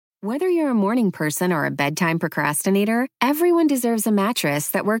Whether you're a morning person or a bedtime procrastinator, everyone deserves a mattress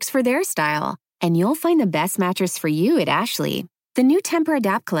that works for their style. And you'll find the best mattress for you at Ashley. The new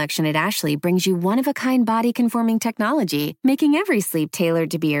Temper-Adapt collection at Ashley brings you one-of-a-kind body-conforming technology, making every sleep tailored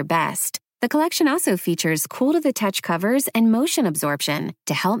to be your best. The collection also features cool-to-the-touch covers and motion absorption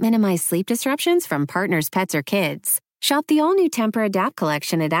to help minimize sleep disruptions from partners, pets, or kids. Shop the all-new Temper-Adapt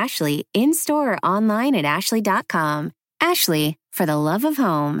collection at Ashley, in-store or online at ashley.com. Ashley, for the love of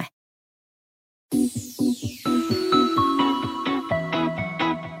home.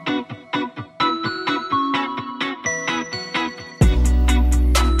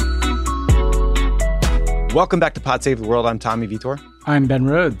 Welcome back to Pod Save the World. I'm Tommy Vitor. I'm Ben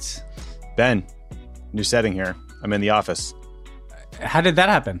Rhodes. Ben, new setting here. I'm in the office. How did that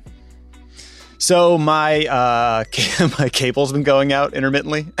happen? So my my cable's been going out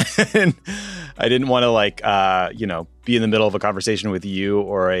intermittently, and I didn't want to be in the middle of a conversation with you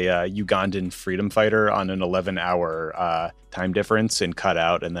or a Ugandan freedom fighter on an 11-hour time difference and cut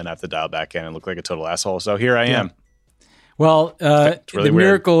out and then have to dial back in and look like a total asshole. So here I am. Well, really the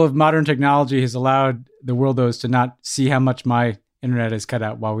miracle of modern technology has allowed the worldos to not see how much my internet is cut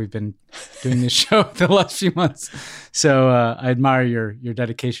out while we've been doing this show the last few months. So I admire your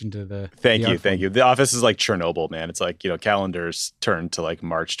dedication to the Thank you. The office is like Chernobyl, man. It's like, calendars turned to like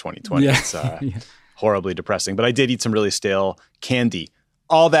March 2020. Yeah. It's horribly depressing. But I did eat some really stale candy.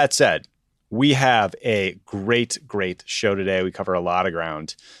 All that said, we have a great show today. We cover a lot of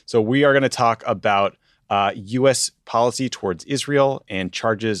ground. So we are going to talk about U.S. policy towards Israel and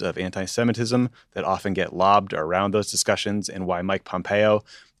charges of anti-Semitism that often get lobbed around those discussions, and why Mike Pompeo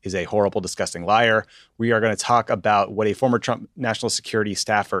is a horrible, disgusting liar. We are going to talk about what a former Trump national security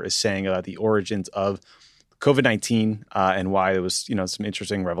staffer is saying about the origins of COVID-19 and why there was, some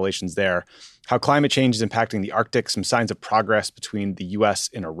interesting revelations there. How climate change is impacting the Arctic, some signs of progress between the U.S.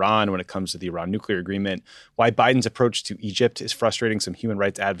 and Iran when it comes to the Iran nuclear agreement, why Biden's approach to Egypt is frustrating some human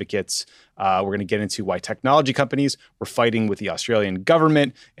rights advocates. We're going to get into why technology companies were fighting with the Australian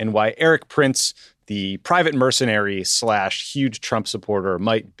government, and why Eric Prince, the private mercenary / huge Trump supporter,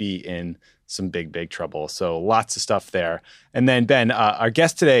 might be in some big trouble. So lots of stuff there. And then, Ben, our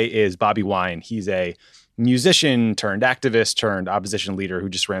guest today is Bobi Wine. He's a musician turned activist turned opposition leader who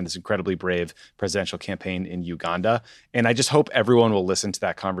just ran this incredibly brave presidential campaign in Uganda. And I just hope everyone will listen to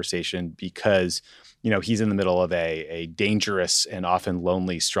that conversation because, he's in the middle of a dangerous and often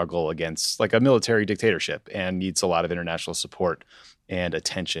lonely struggle against like a military dictatorship and needs a lot of international support and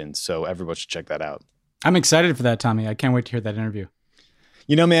attention. So everyone should check that out. I'm excited for that, Tommy. I can't wait to hear that interview.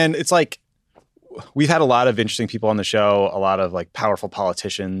 Man, it's like, we've had a lot of interesting people on the show, a lot of like powerful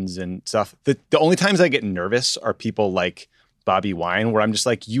politicians and stuff. The only times I get nervous are people like Bobi Wine, where I'm just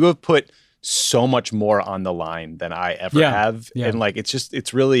like, you have put so much more on the line than I ever have. Yeah. And like,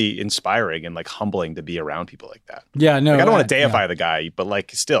 it's really inspiring and like humbling to be around people like that. Yeah, no. Like, I don't want to deify the guy, but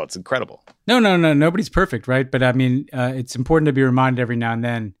like still, it's incredible. No. Nobody's perfect, right? But I mean, it's important to be reminded every now and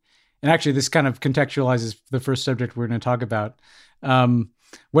then. And actually, this kind of contextualizes the first subject we're going to talk about.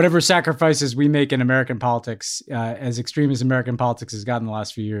 Whatever sacrifices we make in American politics, as extreme as American politics has gotten the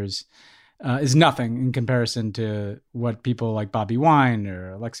last few years, is nothing in comparison to what people like Bobi Wine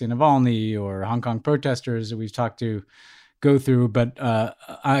or Alexei Navalny or Hong Kong protesters that we've talked to go through. But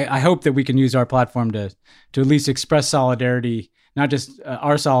I hope that we can use our platform to at least express solidarity, not just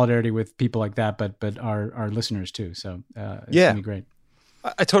our solidarity with people like that, but our listeners too. So it's going to be great.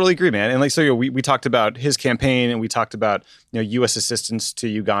 I totally agree, man. And like, so we talked about his campaign and we talked about, U.S. assistance to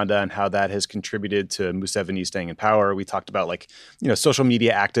Uganda and how that has contributed to Museveni staying in power. We talked about like, social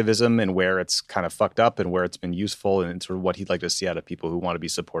media activism and where it's kind of fucked up and where it's been useful and sort of what he'd like to see out of people who want to be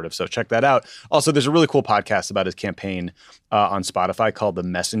supportive. So check that out. Also, there's a really cool podcast about his campaign on Spotify called The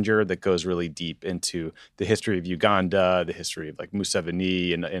Messenger that goes really deep into the history of Uganda, the history of like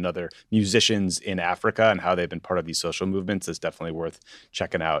Museveni and other musicians in Africa and how they've been part of these social movements. It's definitely worth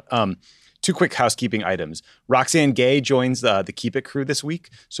checking out. Two quick housekeeping items. Roxanne Gay joins the Keep It crew this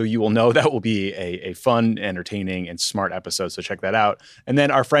week, so you will know that will be a fun, entertaining, and smart episode, so check that out. And then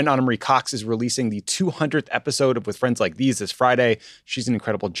our friend Anna Marie Cox is releasing the 200th episode of With Friends Like These this Friday. She's an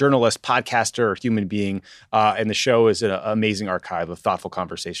incredible journalist, podcaster, human being, and the show is an amazing archive of thoughtful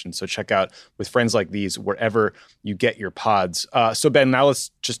conversations, so check out With Friends Like These wherever you get your pods. So Ben, now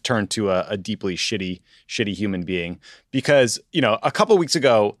let's just turn to a deeply shitty human being, because, a couple weeks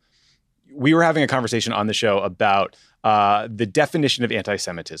ago, we were having a conversation on the show about the definition of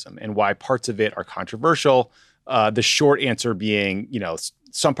anti-Semitism and why parts of it are controversial. The short answer being,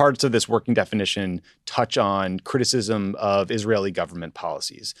 some parts of this working definition touch on criticism of Israeli government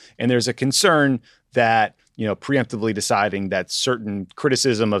policies. And there's a concern that, preemptively deciding that certain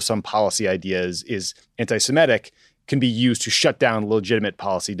criticism of some policy ideas is anti-Semitic can be used to shut down legitimate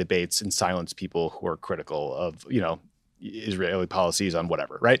policy debates and silence people who are critical of, Israeli policies on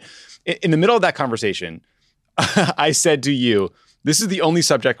whatever, right? In the middle of that conversation, I said to you, this is the only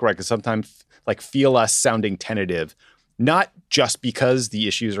subject where I can sometimes feel us sounding tentative, not just because the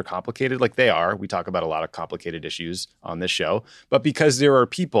issues are complicated like they are. We talk about a lot of complicated issues on this show, but because there are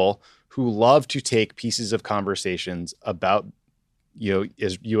people who love to take pieces of conversations about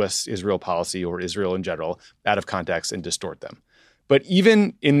U.S.-Israel policy or Israel in general out of context and distort them. But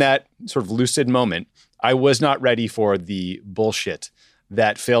even in that sort of lucid moment, I was not ready for the bullshit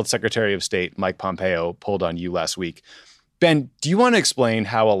that failed Secretary of State Mike Pompeo pulled on you last week. Ben, do you want to explain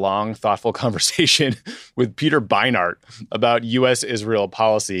how a long, thoughtful conversation with Peter Beinart about U.S.-Israel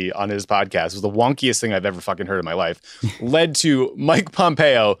policy on his podcast was the wonkiest thing I've ever fucking heard in my life, led to Mike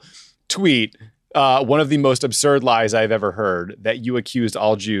Pompeo tweet one of the most absurd lies I've ever heard, that you accused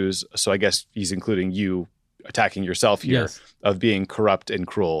all Jews, so I guess he's including you attacking yourself here, yes, of being corrupt and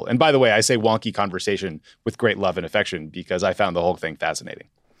cruel. And by the way, I say wonky conversation with great love and affection because I found the whole thing fascinating.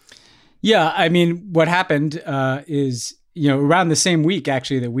 Yeah, I mean, what happened is, around the same week,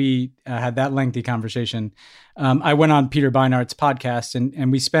 actually, that we had that lengthy conversation, I went on Peter Beinart's podcast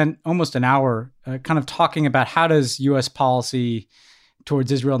and we spent almost an hour kind of talking about how does U.S. policy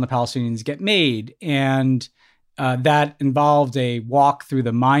towards Israel and the Palestinians get made. And that involved a walk through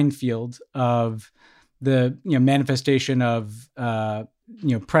the minefield of the manifestation of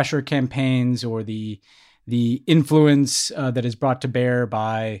pressure campaigns or the influence that is brought to bear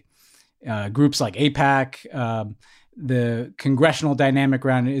by groups like AIPAC, the congressional dynamic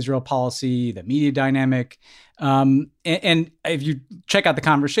around Israel policy, the media dynamic. And if you check out the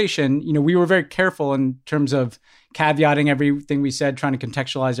conversation, we were very careful in terms of caveating everything we said, trying to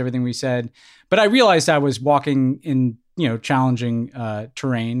contextualize everything we said. But I realized I was walking in, challenging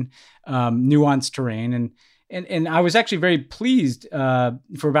terrain, nuanced terrain. And I was actually very pleased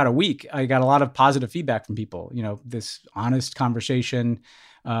for about a week. I got a lot of positive feedback from people, this honest conversation.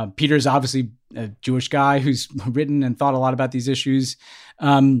 Peter's obviously a Jewish guy who's written and thought a lot about these issues.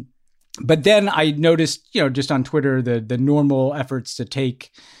 But then I noticed, just on Twitter, the normal efforts to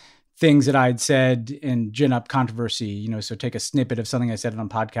take things that I'd said and gin up controversy, so take a snippet of something I said on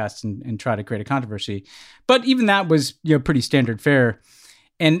podcasts and try to create a controversy. But even that was, pretty standard fare.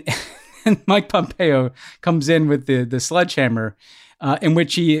 And, and Mike Pompeo comes in with the sledgehammer in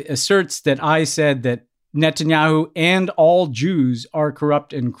which he asserts that I said that Netanyahu and all Jews are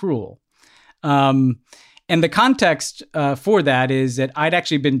corrupt and cruel. And the context for that is that I'd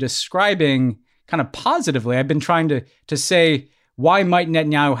actually been describing kind of positively, I've been trying to say, why might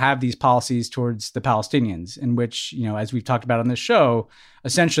Netanyahu have these policies towards the Palestinians, in which, as we've talked about on this show,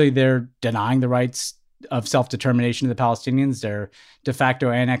 essentially they're denying the rights of self-determination to the Palestinians. They're de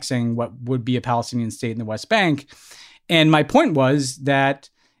facto annexing what would be a Palestinian state in the West Bank. And my point was that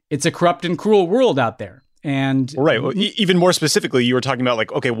it's a corrupt and cruel world out there. And right. Well, even more specifically, you were talking about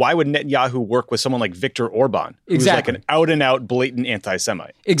why would Netanyahu work with someone like Viktor Orban, who's exactly, an out and out blatant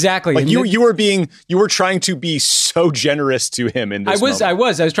anti-Semite? Exactly. You were trying to be so generous to him in this moment. I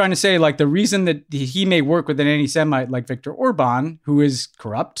was trying to say the reason that he may work with an anti-Semite like Viktor Orban, who is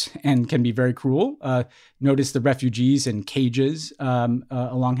corrupt and can be very cruel. Notice the refugees in cages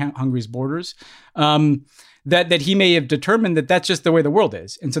along Hungary's borders. That he may have determined that that's just the way the world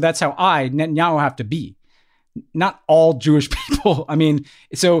is. And so that's how Netanyahu, have to be. Not all Jewish people. I mean,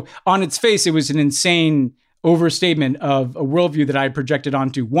 so on its face, it was an insane overstatement of a worldview that I had projected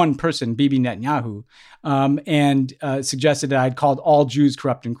onto one person, Bibi Netanyahu, and suggested that I'd called all Jews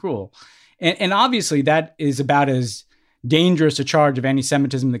corrupt and cruel. And obviously that is about as dangerous a charge of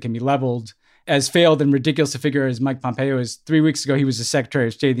anti-Semitism that can be leveled, as failed and ridiculous a figure as Mike Pompeo is. 3 weeks ago, he was the Secretary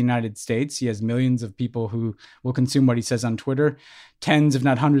of State of the United States. He has millions of people who will consume what he says on Twitter, tens, if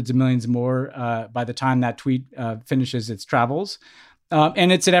not hundreds of millions more by the time that tweet finishes its travels.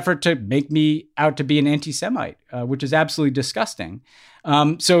 And it's an effort to make me out to be an anti-Semite, which is absolutely disgusting.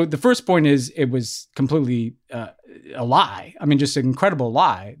 So the first point is it was completely a lie. I mean, just an incredible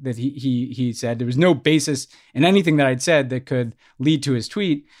lie that he said. There was no basis in anything that I'd said that could lead to his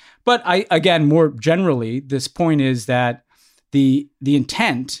tweet. But again, more generally, this point is that the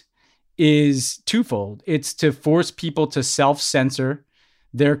intent is twofold. It's to force people to self-censor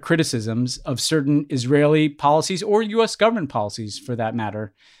their criticisms of certain Israeli policies or U.S. government policies, for that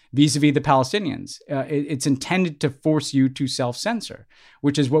matter, vis-a-vis the Palestinians. It's intended to force you to self-censor,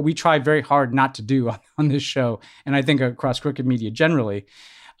 which is what we try very hard not to do on this show, and I think across crooked media generally.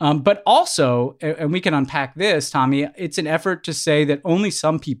 But also, and we can unpack this, Tommy, it's an effort to say that only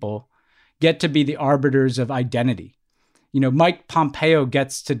some people get to be the arbiters of identity. Mike Pompeo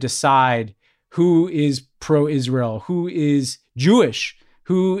gets to decide who is pro-Israel, who is Jewish,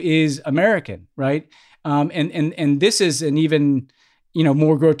 who is American, right? And this is an even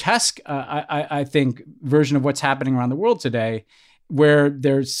more grotesque, I think, version of what's happening around the world today, where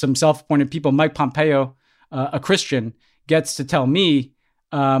there's some self-appointed people. Mike Pompeo, a Christian, gets to tell me,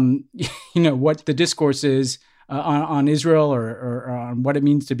 what the discourse is on Israel or on what it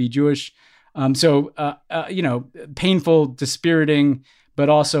means to be Jewish. Painful, dispiriting, but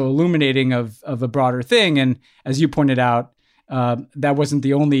also illuminating of a broader thing. And as you pointed out, that wasn't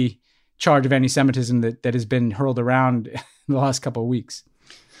the only charge of anti-Semitism that has been hurled around in the last couple of weeks.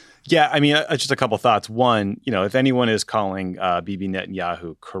 Yeah, I mean, just a couple of thoughts. One, if anyone is calling Bibi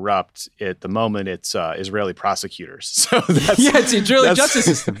Netanyahu corrupt at the moment, it's Israeli prosecutors. So that's, it's the Israeli justice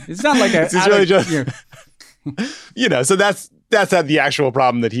system. It's not like it's Israeli justice. So that's not the actual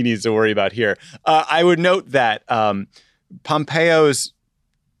problem that he needs to worry about here. I would note that Pompeo's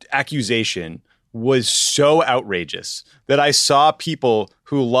accusation was so outrageous that I saw people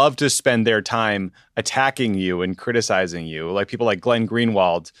who love to spend their time attacking you and criticizing you, like people like Glenn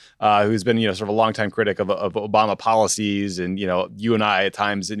Greenwald, who's been, sort of a longtime critic of Obama policies, and, you and I at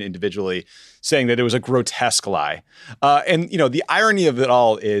times and individually saying that it was a grotesque lie. And the irony of it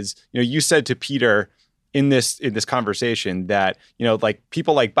all is, you said to Peter in this conversation that, like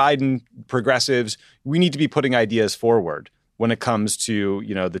people like Biden, progressives, we need to be putting ideas forward when it comes to,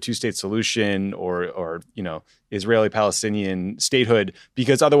 the two-state solution or Israeli-Palestinian statehood,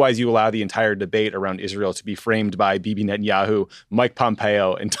 because otherwise you allow the entire debate around Israel to be framed by Bibi Netanyahu, Mike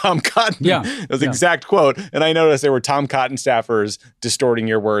Pompeo, and Tom Cotton. Yeah. That was the exact quote. And I noticed there were Tom Cotton staffers distorting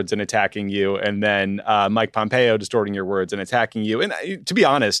your words and attacking you, and then Mike Pompeo distorting your words and attacking you. And to be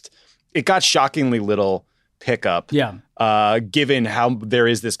honest, it got shockingly little pickup. Given how there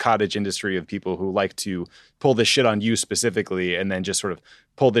is this cottage industry of people who like to pull this shit on you specifically, and then just sort of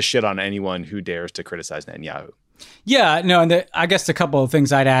pull this shit on anyone who dares to criticize Netanyahu. Yeah, no, and I guess a couple of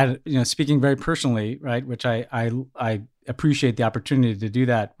things I'd add, speaking very personally, right, which I appreciate the opportunity to do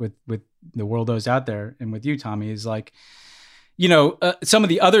that with the worldos out there and with you, Tommy, is like, some of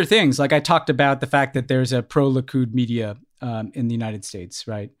the other things, like I talked about the fact that there's a pro-Likud media in the United States,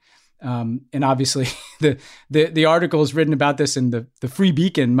 right? And obviously the articles written about this in the Free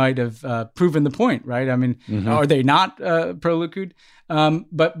Beacon might have proven the point, right? I mean, Are they not pro-Likud?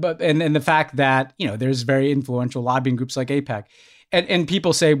 But the fact that, there's very influential lobbying groups like AIPAC, and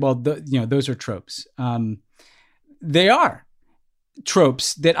people say, well, those are tropes. They are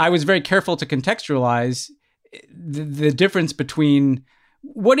tropes that I was very careful to contextualize the difference between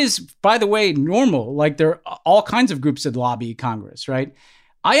what is, by the way, normal. Like there are all kinds of groups that lobby Congress, right?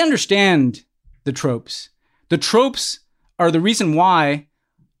 I understand the tropes. The tropes are the reason why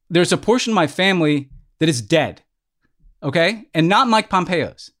there's a portion of my family that is dead, okay? And not Mike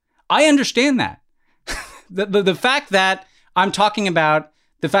Pompeo's. I understand that. The fact that I'm talking about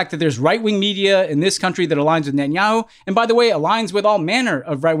the fact that there's right-wing media in this country that aligns with Netanyahu, and by the way, aligns with all manner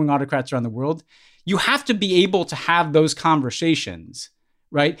of right-wing autocrats around the world, you have to be able to have those conversations.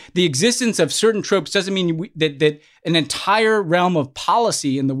 Right? The existence of certain tropes doesn't mean that an entire realm of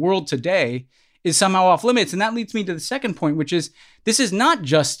policy in the world today is somehow off limits. And that leads me to the second point, which is this is not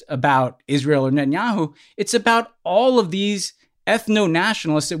just about Israel or Netanyahu. It's about all of these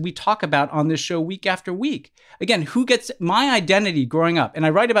ethno-nationalists that we talk about on this show week after week. Again, who gets my identity growing up? And I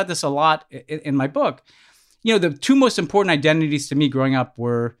write about this a lot in my book. The two most important identities to me growing up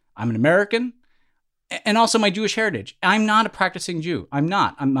were I'm an American, and also my Jewish heritage. I'm not a practicing Jew. I'm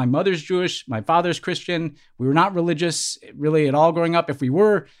not. My mother's Jewish. My father's Christian. We were not religious really at all growing up. If we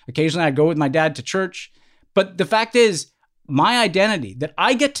were, occasionally I'd go with my dad to church. But the fact is, my identity that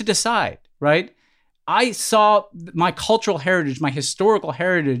I get to decide, right? I saw my cultural heritage, my historical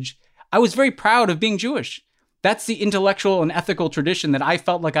heritage. I was very proud of being Jewish. That's the intellectual and ethical tradition that I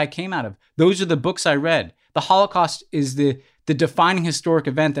felt like I came out of. Those are the books I read. The Holocaust is the defining historic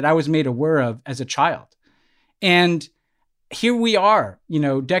event that I was made aware of as a child. And here we are,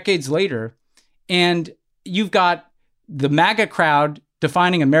 decades later, and you've got the MAGA crowd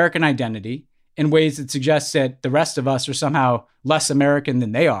defining American identity in ways that suggest that the rest of us are somehow less American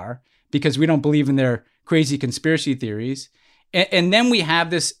than they are because we don't believe in their crazy conspiracy theories. And then we have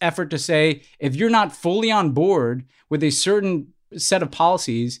this effort to say, if you're not fully on board with a certain set of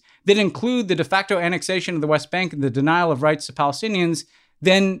policies that include the de facto annexation of the West Bank and the denial of rights to Palestinians,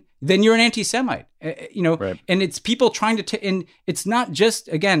 then you're an anti-Semite, right. And it's people trying to, and it's not just,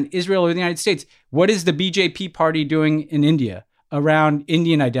 again, Israel or the United States. What is the BJP party doing in India around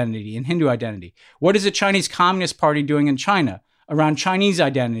Indian identity and Hindu identity? What is the Chinese Communist Party doing in China around Chinese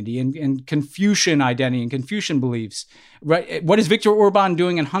identity and Confucian identity and Confucian beliefs, right? What is Viktor Orban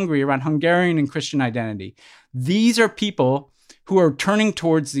doing in Hungary around Hungarian and Christian identity? These are people who are turning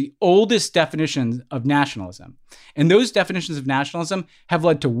towards the oldest definitions of nationalism. And those definitions of nationalism have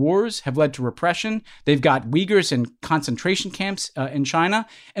led to wars, have led to repression. They've got Uyghurs in concentration camps in China.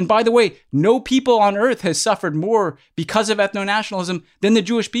 And by the way, no people on earth has suffered more because of ethno-nationalism than the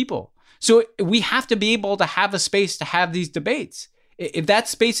Jewish people. So we have to be able to have a space to have these debates. If that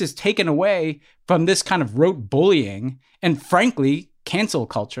space is taken away from this kind of rote bullying and, frankly, cancel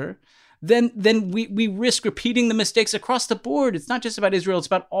culture, then we risk repeating the mistakes across the board. It's not just about Israel. It's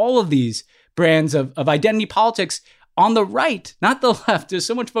about all of these brands of identity politics on the right, not the left. There's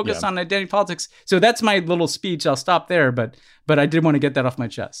so much focus on identity politics. So that's my little speech. I'll stop there, but I did want to get that off my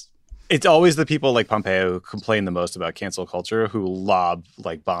chest. It's always the people like Pompeo who complain the most about cancel culture who lob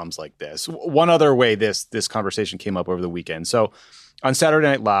like bombs like this. One other way this conversation came up over the weekend. So on Saturday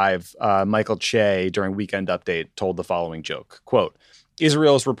Night Live, Michael Che, during Weekend Update, told the following joke, quote,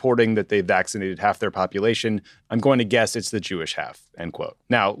 Israel is reporting that they've vaccinated half their population. I'm going to guess it's the Jewish half, end quote.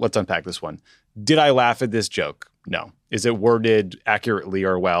 Now, let's unpack this one. Did I laugh at this joke? No. Is it worded accurately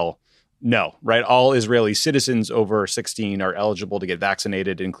or well? No, right? All Israeli citizens over 16 are eligible to get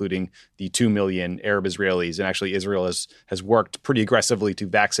vaccinated, including the 2 million Arab Israelis. And actually, Israel has worked pretty aggressively to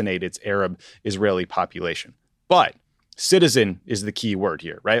vaccinate its Arab Israeli population. But citizen is the key word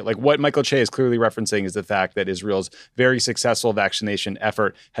here, right? Like what Michael Che is clearly referencing is the fact that Israel's very successful vaccination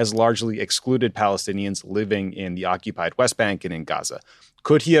effort has largely excluded Palestinians living in the occupied West Bank and in Gaza.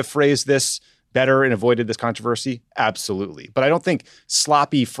 Could he have phrased this better and avoided this controversy? Absolutely. But I don't think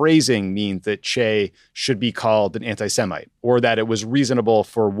sloppy phrasing means that Che should be called an anti-Semite or that it was reasonable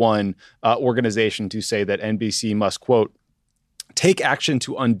for one organization to say that NBC must, quote, take action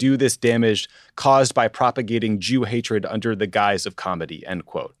to undo this damage caused by propagating Jew hatred under the guise of comedy, end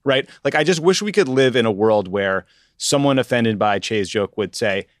quote, right? Like, I just wish we could live in a world where someone offended by Che's joke would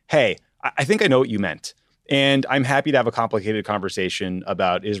say, hey, I think I know what you meant. And I'm happy to have a complicated conversation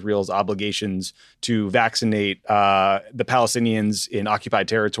about Israel's obligations to vaccinate the Palestinians in occupied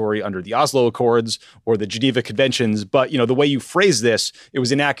territory under the Oslo Accords or the Geneva Conventions. But, you know, the way you phrase this, it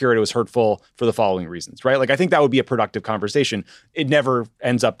was inaccurate. It was hurtful for the following reasons, right? Like, I think that would be a productive conversation. It never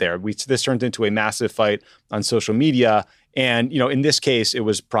ends up there. This turned into a massive fight on social media. And, you know, in this case, it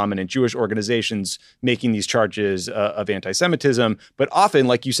was prominent Jewish organizations making these charges of anti-Semitism. But often,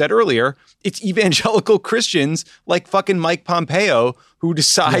 like you said earlier, it's evangelical Christians like fucking Mike Pompeo who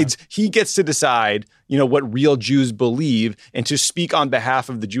decides he gets to decide, you know, what real Jews believe and to speak on behalf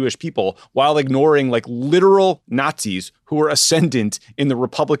of the Jewish people while ignoring like literal Nazis who are ascendant in the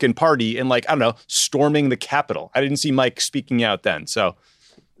Republican Party and like, I don't know, storming the Capitol. I didn't see Mike speaking out then. So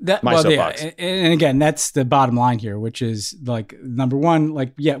and again, that's the bottom line here, which is like, number one,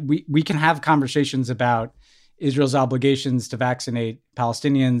 like, yeah, we can have conversations about Israel's obligations to vaccinate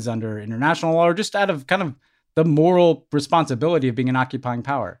Palestinians under international law or just out of kind of the moral responsibility of being an occupying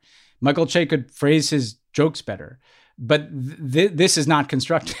power. Michael Che could phrase his jokes better, but this is not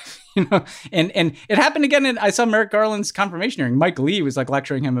constructive. You know, and it happened again. I saw Merrick Garland's confirmation hearing. Mike Lee was like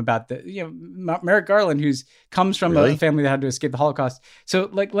lecturing him about Merrick Garland, who's comes from a family that had to escape the Holocaust. So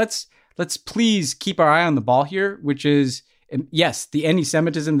like, let's please keep our eye on the ball here, which is, yes, the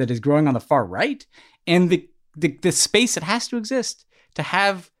anti-Semitism that is growing on the far right and the space that has to exist to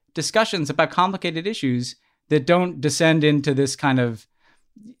have discussions about complicated issues that don't descend into this kind of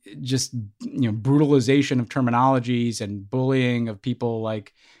just, you know, brutalization of terminologies and bullying of people.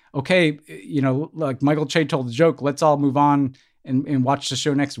 Like, okay, you know, like Michael Che told the joke, let's all move on and watch the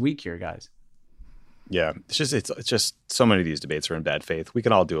show next week here, guys. Yeah, it's just so many of these debates are in bad faith. We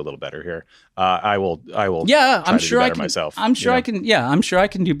can all do a little better here. I will. Yeah, I'm sure I can. Myself. I'm sure I can. Yeah, I'm sure I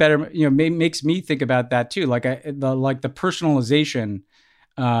can do better. You know, makes me think about that too. Like the personalization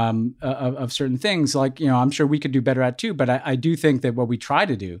of certain things. Like, you know, I'm sure we could do better at too. But I do think that what we try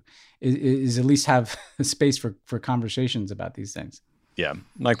to do is at least have a space for conversations about these things. Yeah,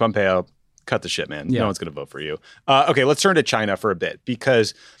 Mike Pompeo, cut the shit, man. Yeah. No one's going to vote for you. Okay, let's turn to China for a bit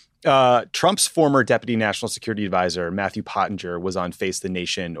because Trump's former deputy national security advisor, Matthew Pottinger, was on Face the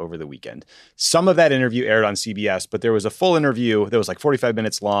Nation over the weekend. Some of that interview aired on CBS, but there was a full interview that was like 45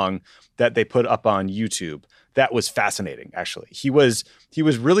 minutes long that they put up on YouTube. That was fascinating, actually. He was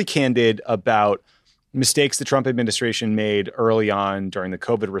really candid about mistakes the Trump administration made early on during the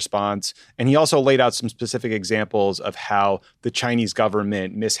COVID response. And he also laid out some specific examples of how the Chinese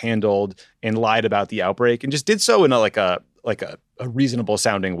government mishandled and lied about the outbreak and just did so in a reasonable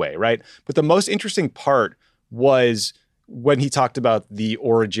sounding way, right? But the most interesting part was when he talked about the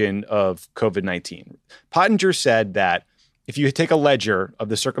origin of COVID-19. Pottinger said that if you take a ledger of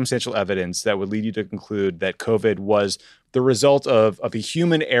the circumstantial evidence that would lead you to conclude that COVID was the result of a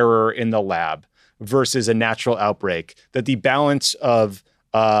human error in the lab versus a natural outbreak, that the balance of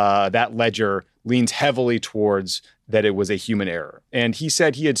that ledger leans heavily towards that it was a human error. And he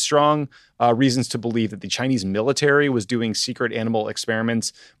said he had strong reasons to believe that the Chinese military was doing secret animal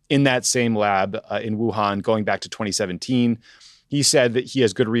experiments in that same lab in Wuhan going back to 2017. He said that he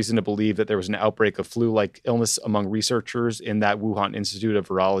has good reason to believe that there was an outbreak of flu-like illness among researchers in that Wuhan Institute of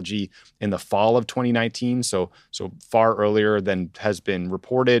Virology in the fall of 2019, so far earlier than has been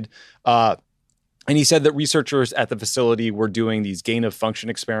reported. And he said that researchers at the facility were doing these gain-of-function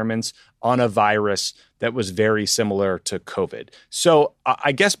experiments on a virus that was very similar to COVID. So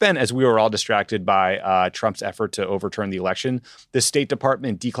I guess, Ben, as we were all distracted by Trump's effort to overturn the election, the State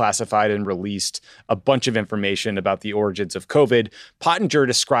Department declassified and released a bunch of information about the origins of COVID. Pottinger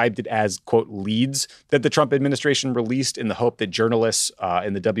described it as, quote, leads that the Trump administration released in the hope that journalists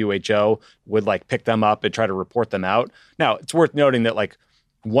in the WHO would pick them up and try to report them out. Now, it's worth noting that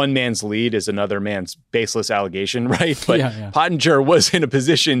one man's lead is another man's baseless allegation, right? But Pottinger was in a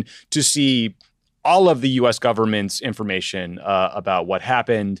position to see all of the U.S. government's information about what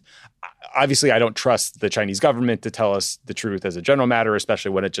happened. Obviously, I don't trust the Chinese government to tell us the truth as a general matter, especially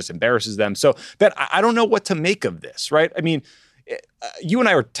when it just embarrasses them. So, Ben, I don't know what to make of this, right? I mean, you and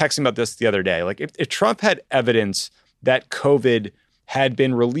I were texting about this the other day. If Trump had evidence that COVID had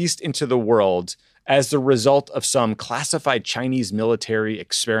been released into the world as the result of some classified Chinese military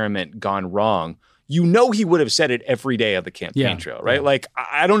experiment gone wrong, he would have said it every day of the campaign trail, right? Yeah.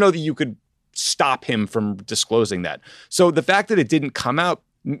 I don't know that you could stop him from disclosing that. So the fact that it didn't come out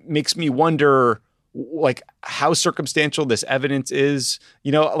makes me wonder, how circumstantial this evidence is.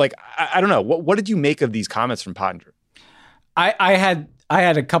 I don't know. What did you make of these comments from Pottinger? I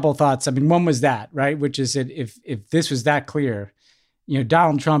had a couple thoughts. I mean, one was that, right? Which is that if this was that clear,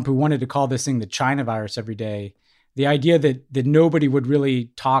 Donald Trump, who wanted to call this thing the China virus every day, the idea that nobody would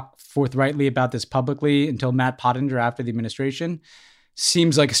really talk forthrightly about this publicly until Matt Pottinger after the administration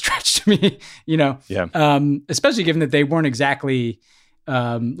seems like a stretch to me, especially given that they weren't exactly,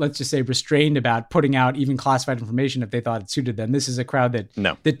 let's just say, restrained about putting out even classified information if they thought it suited them. This is a crowd that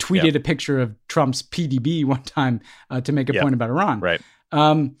tweeted a picture of Trump's PDB one time to make a point about Iran. Right.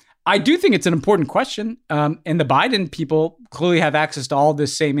 I do think it's an important question. And the Biden people clearly have access to all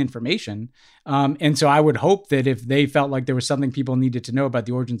this same information. And so I would hope that if they felt like there was something people needed to know about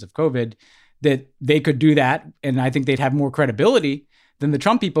the origins of COVID, that they could do that. And I think they'd have more credibility than the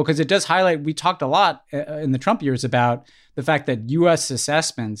Trump people, because it does highlight, we talked a lot in the Trump years about the fact that U.S.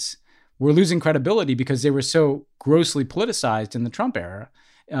 assessments were losing credibility because they were so grossly politicized in the Trump era.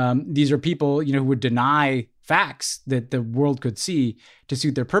 These are people, who would deny facts that the world could see to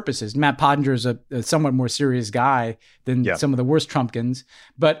suit their purposes. Matt Pottinger is a somewhat more serious guy than some of the worst Trumpkins.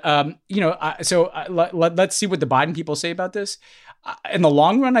 But, let's see what the Biden people say about this. In the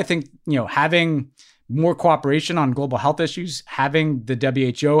long run, I think, having more cooperation on global health issues, having the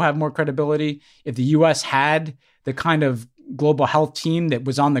WHO have more credibility, if the U.S. had the kind of global health team that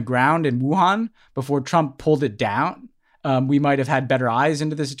was on the ground in Wuhan before Trump pulled it down, we might have had better eyes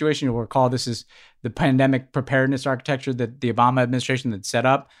into the situation. You'll recall this is the pandemic preparedness architecture that the Obama administration had set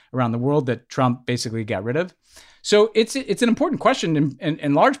up around the world that Trump basically got rid of. So it's an important question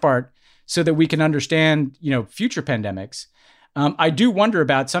in large part so that we can understand, future pandemics. I do wonder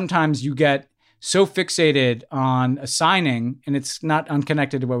about, sometimes you get so fixated on assigning, and it's not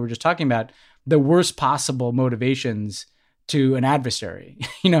unconnected to what we were just talking about, the worst possible motivations to an adversary,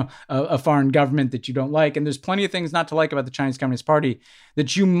 a foreign government that you don't like. And there's plenty of things not to like about the Chinese Communist Party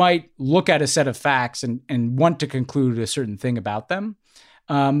that you might look at a set of facts and want to conclude a certain thing about them.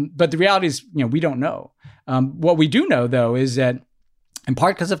 But the reality is, we don't know. What we do know, though, is that in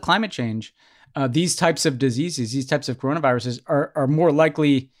part because of climate change, these types of diseases, these types of coronaviruses are more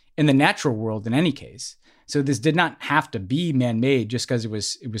likely in the natural world in any case. So this did not have to be man-made just because it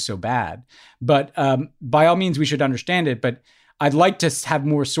was so bad. But by all means, we should understand it. But I'd like to have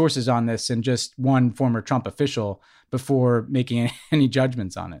more sources on this than just one former Trump official before making any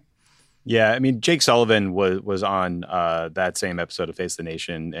judgments on it. Yeah, I mean, Jake Sullivan was on that same episode of Face the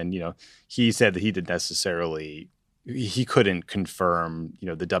Nation, and he said that he couldn't confirm,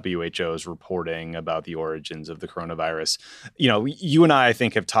 the WHO's reporting about the origins of the coronavirus. You and I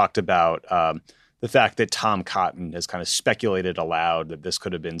think, have talked about the fact that Tom Cotton has kind of speculated aloud that this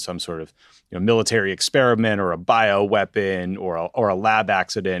could have been some sort of military experiment or a bioweapon or a lab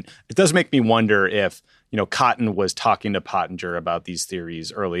accident. It does make me wonder if Cotton was talking to Pottinger about these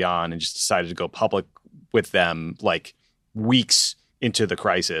theories early on and just decided to go public with them weeks into the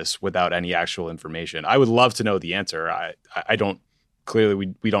crisis without any actual information? I would love to know the answer. I don't.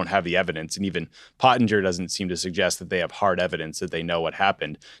 Clearly, we don't have the evidence, and even Pottinger doesn't seem to suggest that they have hard evidence that they know what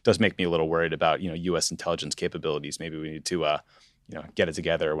happened. It does make me a little worried about U.S. intelligence capabilities. Maybe we need to get it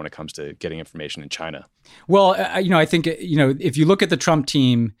together when it comes to getting information in China. Well, I think if you look at the Trump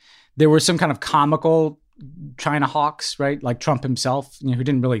team, there were some kind of comical China hawks, right? Like Trump himself, who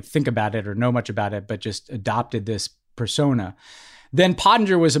didn't really think about it or know much about it, but just adopted this persona. Then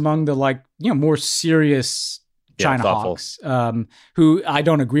Pottinger was among the more serious China hawks, who I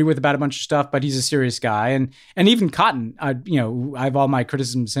don't agree with about a bunch of stuff, but he's a serious guy. And even Cotton, I have all my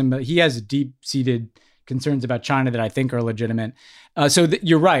criticisms of him, but he has deep-seated concerns about China that I think are legitimate. So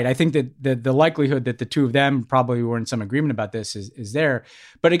you're right. I think that the likelihood that the two of them probably were in some agreement about this is there.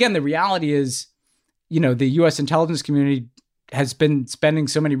 But again, the reality is, the U.S. intelligence community has been spending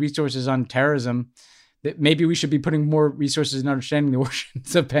so many resources on terrorism that maybe we should be putting more resources in understanding the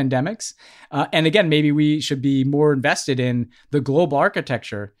origins of pandemics. And again, maybe we should be more invested in the global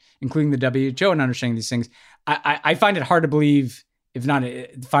architecture, including the WHO, and understanding these things. I find it hard to believe, if not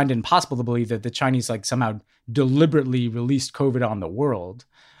find it impossible to believe, that the Chinese somehow deliberately released COVID on the world.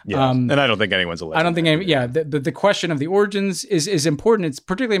 Yeah, and I don't think anyone's alleged. I don't think the question of the origins is important. It's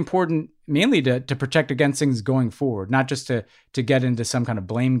particularly important mainly to protect against things going forward, not just to get into some kind of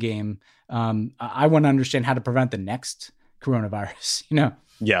blame game. I want to understand how to prevent the next coronavirus.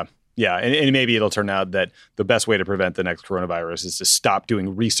 Yeah, and maybe it'll turn out that the best way to prevent the next coronavirus is to stop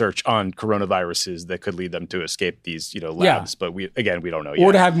doing research on coronaviruses that could lead them to escape these labs. Yeah. But we don't know yet.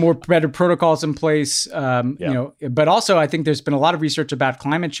 Or to have better protocols in place. But also I think there's been a lot of research about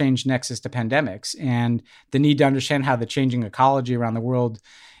climate change nexus to pandemics and the need to understand how the changing ecology around the world,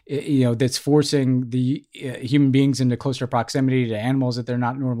 that's forcing the human beings into closer proximity to animals that they're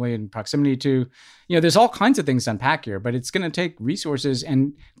not normally in proximity to. There's all kinds of things to unpack here, but it's going to take resources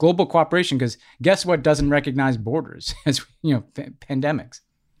and global cooperation, because guess what doesn't recognize borders as pandemics.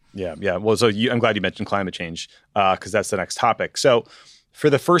 Yeah. Well, so I'm glad you mentioned climate change, because that's the next topic. So for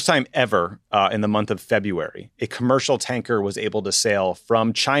the first time ever in the month of February, a commercial tanker was able to sail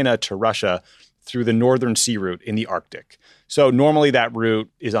from China to Russia through the Northern Sea route in the Arctic. So normally that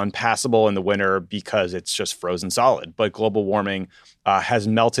route is unpassable in the winter because it's just frozen solid. But global warming has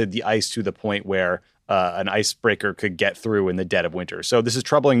melted the ice to the point where an icebreaker could get through in the dead of winter. So this is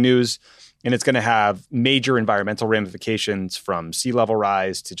troubling news, and it's going to have major environmental ramifications, from sea level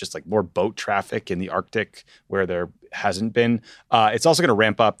rise to just more boat traffic in the Arctic where there hasn't been. It's also going to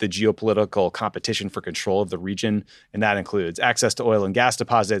ramp up the geopolitical competition for control of the region, and that includes access to oil and gas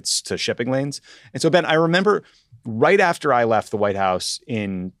deposits, to shipping lanes. And so, Ben, I remember right after I left the White House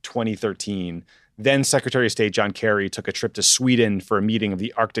in 2013, then Secretary of State John Kerry took a trip to Sweden for a meeting of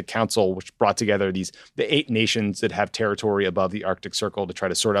the Arctic Council, which brought together the 8 nations that have territory above the Arctic Circle to try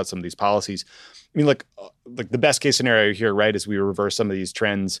to sort out some of these policies. I mean, the best case scenario here, right, is we reverse some of these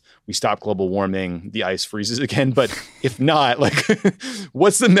trends, we stop global warming, the ice freezes again. But if not,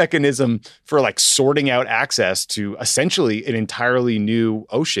 what's the mechanism for sorting out access to essentially an entirely new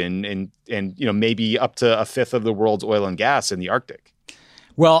ocean and maybe up to a fifth of the world's oil and gas in the Arctic?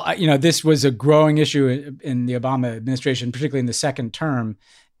 Well, this was a growing issue in the Obama administration, particularly in the second term.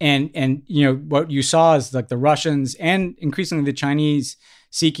 And what you saw is the Russians and increasingly the Chinese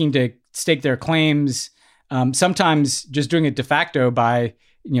seeking to stake their claims, sometimes just doing it de facto by,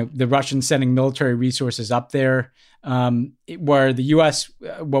 the Russians sending military resources up there, where the U.S.,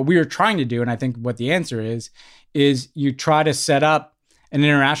 what we are trying to do, and I think what the answer is you try to set up an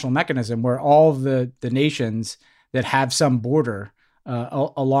international mechanism where all of the nations that have some border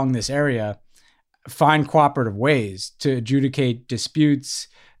along this area find cooperative ways to adjudicate disputes,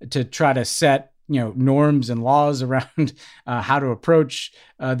 to try to set norms and laws around how to approach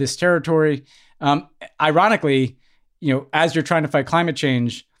this territory. Ironically, as you're trying to fight climate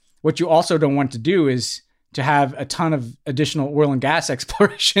change, what you also don't want to do is to have a ton of additional oil and gas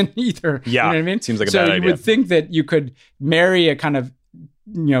exploration either. Yeah, you know what I mean? Seems like a bad idea. So you would think that you could marry a kind of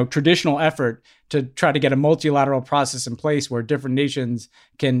traditional effort to try to get a multilateral process in place where different nations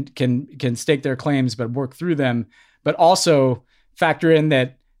can stake their claims but work through them, but also factor in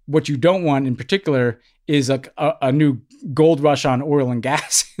that what you don't want in particular is a new gold rush on oil and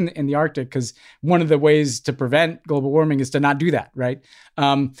gas in the Arctic, because one of the ways to prevent global warming is to not do that, right?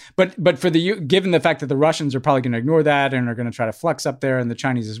 But for given the fact that the Russians are probably going to ignore that and are going to try to flex up there, and the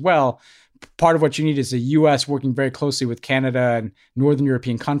Chinese as well, part of what you need is the U.S. working very closely with Canada and Northern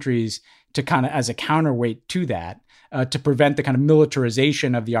European countries to kind of as a counterweight to that, to prevent the kind of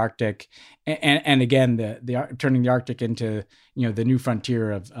militarization of the Arctic, and again, the turning the Arctic into the new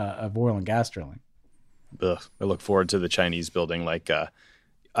frontier of oil and gas drilling. I look forward to the Chinese building like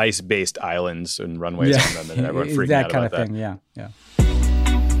ice-based islands and runways on them, and everyone freaking that out kind about of thing. that. Yeah.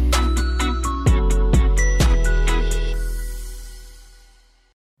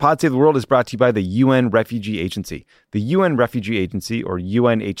 Pod Save the World is brought to you by the UN Refugee Agency. The UN Refugee Agency, or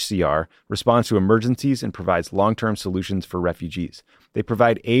UNHCR, responds to emergencies and provides long-term solutions for refugees. They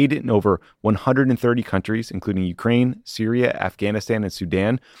provide aid in over 130 countries, including Ukraine, Syria, Afghanistan, and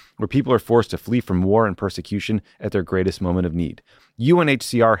Sudan, where people are forced to flee from war and persecution at their greatest moment of need.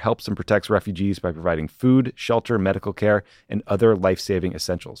 UNHCR helps and protects refugees by providing food, shelter, medical care, and other life-saving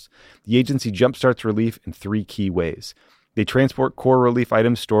essentials. The agency jumpstarts relief in 3 key ways. They transport core relief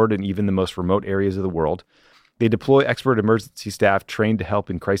items stored in even the most remote areas of the world. They deploy expert emergency staff trained to help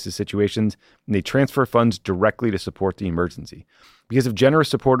in crisis situations, and they transfer funds directly to support the emergency. Because of generous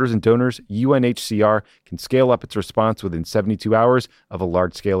supporters and donors, UNHCR can scale up its response within 72 hours of a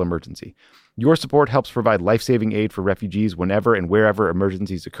large-scale emergency. Your support helps provide life-saving aid for refugees whenever and wherever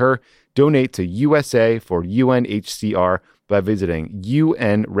emergencies occur. Donate to USA for UNHCR by visiting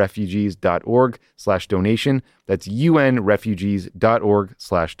unrefugees.org/donation. That's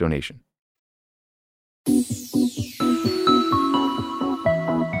unrefugees.org/donation.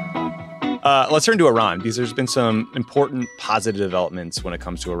 Let's turn to Iran, because there's been some important positive developments when it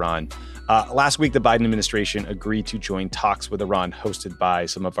comes to Iran. Last week, the Biden administration agreed to join talks with Iran hosted by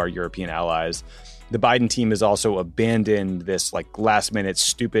some of our European allies. The Biden team has also abandoned this last-minute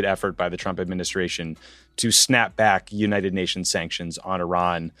stupid effort by the Trump administration to snap back United Nations sanctions on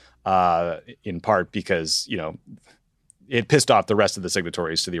Iran, in part because, it pissed off the rest of the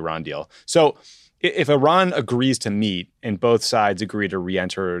signatories to the Iran deal. So if Iran agrees to meet and both sides agree to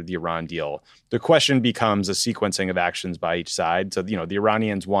re-enter the Iran deal, the question becomes a sequencing of actions by each side. So, the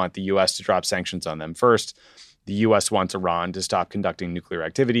Iranians want the U.S. to drop sanctions on them first. The U.S. wants Iran to stop conducting nuclear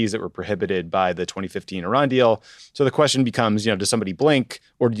activities that were prohibited by the 2015 Iran deal. So the question becomes, does somebody blink,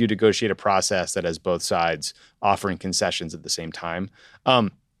 or do you negotiate a process that has both sides offering concessions at the same time?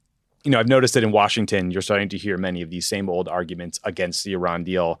 I've noticed that in Washington, you're starting to hear many of these same old arguments against the Iran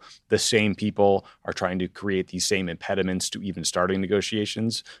deal. The same people are trying to create these same impediments to even starting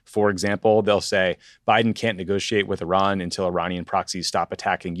negotiations. For example, they'll say Biden can't negotiate with Iran until Iranian proxies stop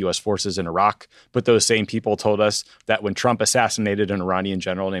attacking U.S. forces in Iraq. But those same people told us that when Trump assassinated an Iranian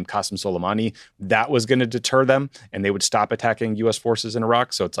general named Qasem Soleimani, that was going to deter them and they would stop attacking U.S. forces in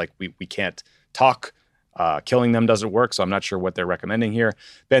Iraq. So it's we can't talk. Killing them doesn't work, so I'm not sure what they're recommending here.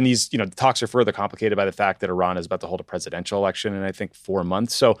 Then these, the talks are further complicated by the fact that Iran is about to hold a presidential election in, I think, 4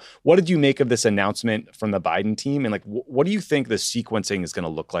 months. So what did you make of this announcement from the Biden team? And what do you think the sequencing is going to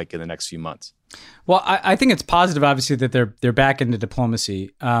look like in the next few months? Well, I think it's positive, obviously, that they're back into diplomacy.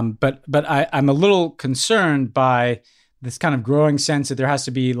 But I'm a little concerned by this kind of growing sense that there has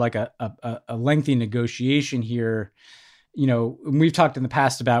to be a lengthy negotiation here. We've talked in the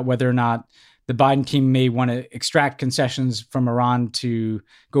past about whether or not the Biden team may want to extract concessions from Iran to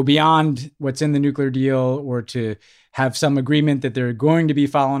go beyond what's in the nuclear deal, or to have some agreement that they're going to be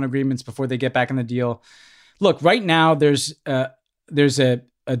following agreements before they get back in the deal. Look, right now there's a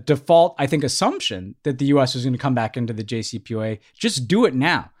default, I think, assumption that the U.S. is going to come back into the JCPOA. Just do it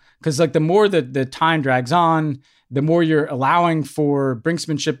now, because the more that the time drags on, the more you're allowing for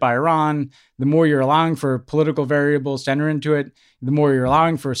brinksmanship by Iran, the more you're allowing for political variables to enter into it, the more you're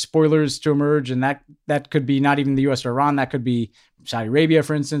allowing for spoilers to emerge. And that could be not even the US or Iran, that could be Saudi Arabia,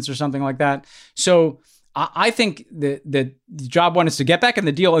 for instance, or something like that. So I think that the job one is to get back in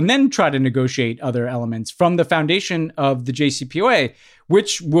the deal and then try to negotiate other elements from the foundation of the JCPOA,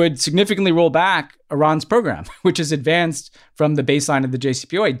 which would significantly roll back Iran's program, which is advanced from the baseline of the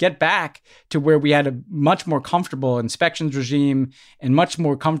JCPOA. Get back to where we had a much more comfortable inspections regime and much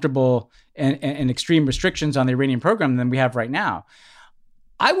more comfortable and extreme restrictions on the Iranian program than we have right now.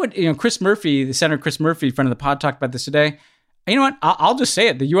 I would, Chris Murphy, the Senator Chris Murphy, friend of the pod, talked about this today. You know what? I'll just say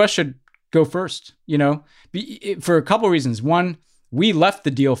it. The U.S. should go first, for a couple of reasons. One, we left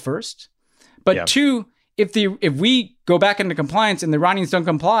the deal first. But two, if we go back into compliance and the Iranians don't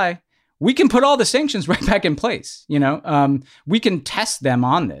comply, we can put all the sanctions right back in place. We can test them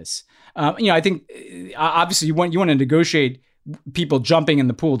on this. I think obviously you want to negotiate people jumping in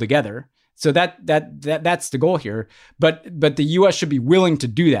the pool together. So that's the goal here. But the U.S. should be willing to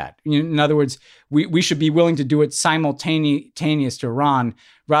do that. In other words, we should be willing to do it simultaneous to Iran,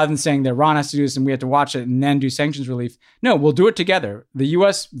 rather than saying that Iran has to do this and we have to watch it and then do sanctions relief. No, we'll do it together. The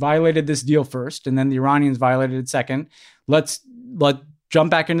U.S. violated this deal first, and then the Iranians violated it second. Let's jump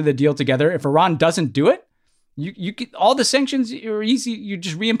back into the deal together. If Iran doesn't do it, you all the sanctions are easy. You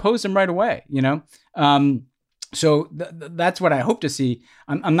just reimpose them right away. So that's what I hope to see.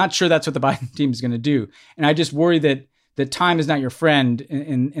 I'm not sure that's what the Biden team is going to do. And I just worry that time is not your friend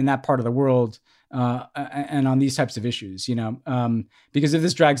in that part of the world and on these types of issues, because if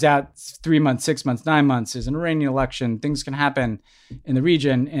this drags out 3 months, 6 months, 9 months, there's an Iranian election, things can happen in the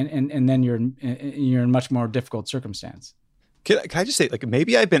region, and then you're in much more difficult circumstance. Can I just say, like,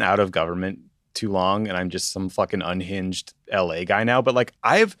 maybe I've been out of government too long and I'm just some fucking unhinged LA guy now, but like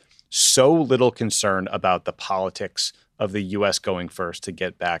I have so little concern about the politics of the U.S. going first to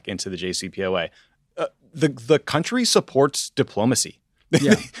get back into the JCPOA. The country supports diplomacy.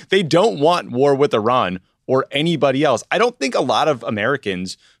 Yeah. They don't want war with Iran or anybody else. I don't think a lot of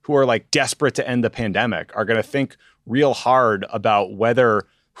Americans who are like desperate to end the pandemic are going to think real hard about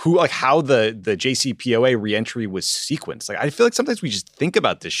how the JCPOA reentry was sequenced. Like I feel like sometimes we just think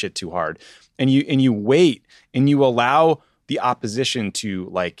about this shit too hard, and you wait and you allow the opposition to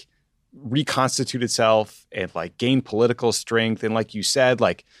like reconstitute itself and like gain political strength. And like you said,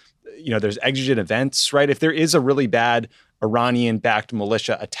 like, there's exigent events, right? If there is a really bad Iranian-backed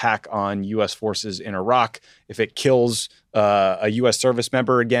militia attack on U.S. forces in Iraq, if it kills a U.S. service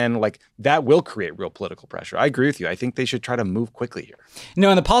member again, like that will create real political pressure. I agree with you. I think they should try to move quickly here. No,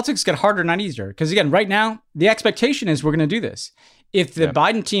 and the politics get harder, not easier. Because again, right now, the expectation is we're going to do this. If the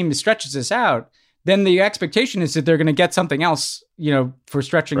Biden team stretches this out, then the expectation is that they're going to get something else, for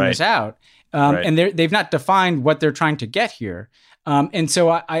stretching this out. And they've not defined what they're trying to get here. And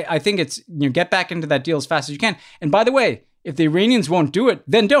so I think it's, get back into that deal as fast as you can. And by the way, if the Iranians won't do it,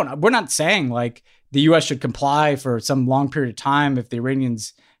 then don't. We're not saying like the U.S. should comply for some long period of time if the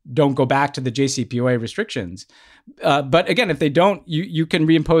Iranians don't go back to the JCPOA restrictions. But again, if they don't, you can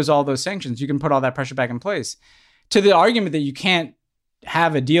reimpose all those sanctions. You can put all that pressure back in place. To the argument that you can't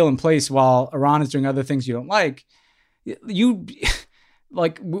have a deal in place while Iran is doing other things you don't like,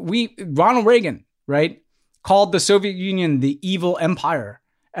 Ronald Reagan, right, called the Soviet Union the evil empire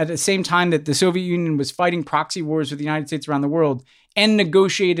at the same time that the Soviet Union was fighting proxy wars with the United States around the world and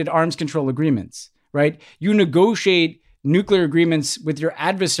negotiated arms control agreements, right? You negotiate nuclear agreements with your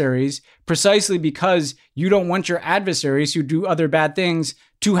adversaries precisely because you don't want your adversaries who do other bad things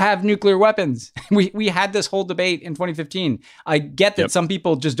to have nuclear weapons. We had this whole debate in 2015. I get that some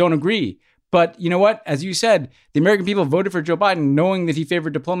people just don't agree. But you know what? As you said, the American people voted for Joe Biden knowing that he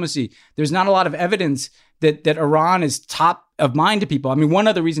favored diplomacy. There's not a lot of evidence that Iran is top of mind to people. I mean, one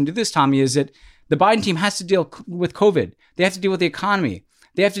other reason to this, Tommy, is that the Biden team has to deal with COVID. They have to deal with the economy.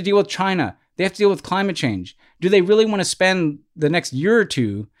 They have to deal with China. They have to deal with climate change. Do they really want to spend the next year or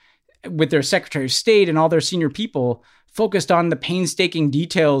two with their Secretary of State and all their senior people focused on the painstaking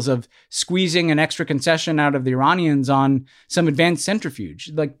details of squeezing an extra concession out of the Iranians on some advanced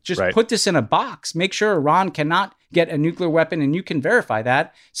centrifuge? Like, just put this in a box. Make sure Iran cannot get a nuclear weapon, and you can verify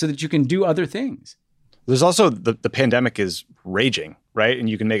that so that you can do other things. There's also the pandemic is raging, right? And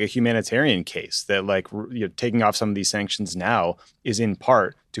you can make a humanitarian case that taking off some of these sanctions now is in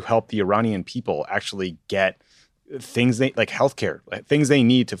part to help the Iranian people actually get things like healthcare, things they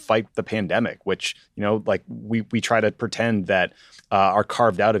need to fight the pandemic, which, we try to pretend that are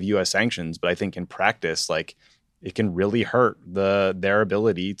carved out of U.S. sanctions. But I think in practice, it can really hurt their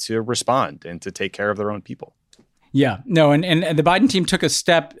ability to respond and to take care of their own people. Yeah, no, and the Biden team took a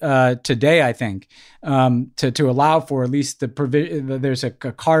step today, I think, to allow for at least there's a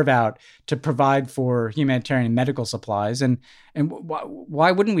carve out to provide for humanitarian medical supplies, and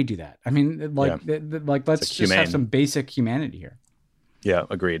why wouldn't we do that? I mean, let's just have some basic humanity here. Yeah,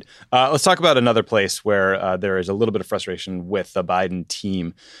 agreed. Let's talk about another place where there is a little bit of frustration with the Biden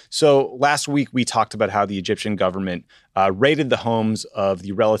team. So last week, we talked about how the Egyptian government raided the homes of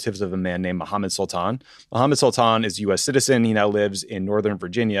the relatives of a man named Mohammed Sultan. Mohammed Sultan is a U.S. citizen. He now lives in Northern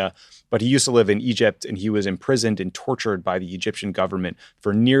Virginia, but he used to live in Egypt, and he was imprisoned and tortured by the Egyptian government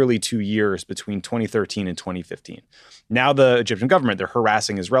for nearly 2 years between 2013 and 2015. Now the Egyptian government, they're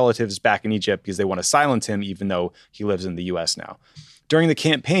harassing his relatives back in Egypt because they want to silence him, even though he lives in the U.S. now. During the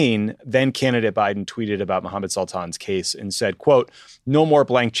campaign, then candidate Biden tweeted about Mohammed Sultan's case and said, quote, "No more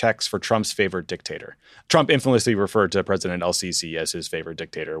blank checks for Trump's favorite dictator." Trump infamously referred to President El-Sisi as his favorite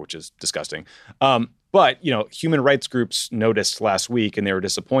dictator, which is disgusting. But, human rights groups noticed last week, and they were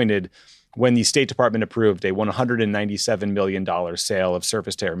disappointed when the State Department approved a $197 million sale of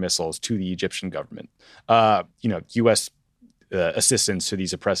surface-to-air missiles to the Egyptian government. U.S. Assistance to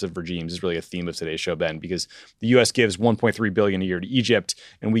these oppressive regimes is really a theme of today's show, Ben, because the U.S. gives $1.3 billion a year to Egypt,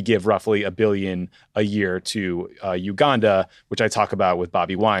 and we give roughly $1 billion a year to Uganda, which I talk about with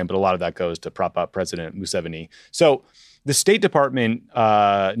Bobi Wine, but a lot of that goes to prop up President Museveni. So the State Department,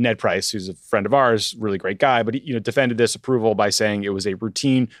 Ned Price, who's a friend of ours, really great guy, but he defended this approval by saying it was a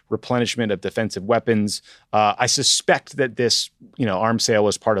routine replenishment of defensive weapons. I suspect that this, arms sale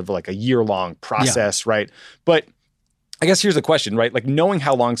was part of like a year-long process, right? But I guess here's the question, right? Like knowing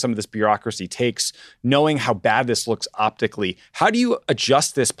how long some of this bureaucracy takes, knowing how bad this looks optically, how do you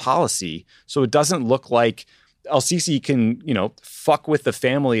adjust this policy so it doesn't look like El-Sisi can, fuck with the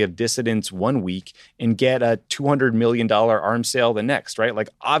family of dissidents one week and get a $200 million arms sale the next, right? Like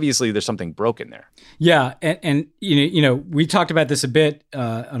obviously there's something broken there. Yeah, and we talked about this a bit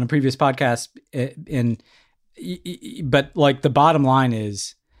on a previous podcast, but like the bottom line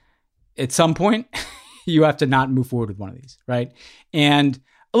is, at some point, you have to not move forward with one of these, right? And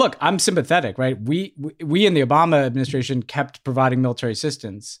look, I'm sympathetic, right? We in the Obama administration kept providing military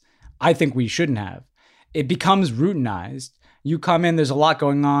assistance. I think we shouldn't have. It becomes routinized. You come in, there's a lot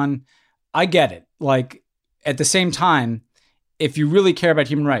going on. I get it. Like at the same time, if you really care about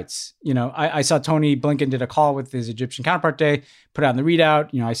human rights, I saw Tony Blinken did a call with his Egyptian counterpart today, put out in the readout.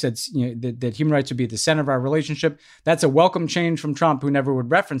 I said that human rights would be at the center of our relationship. That's a welcome change from Trump, who never would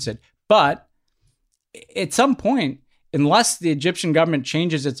reference it. But at some point, unless the Egyptian government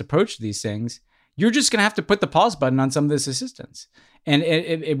changes its approach to these things, you're just going to have to put the pause button on some of this assistance. And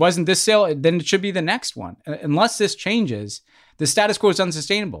it wasn't this sale, then it should be the next one. Unless this changes, the status quo is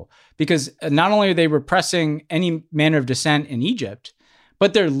unsustainable, because not only are they repressing any manner of dissent in Egypt,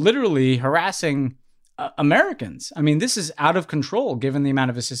 but they're literally harassing Americans. I mean, this is out of control given the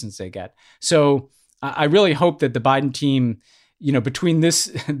amount of assistance they get. So I really hope that the Biden team, between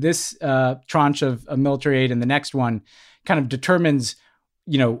this tranche of military aid and the next one, kind of determines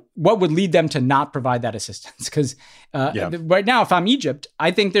what would lead them to not provide that assistance. Because right now, if I'm Egypt,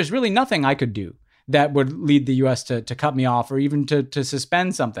 I think there's really nothing I could do that would lead the U.S. to cut me off or even to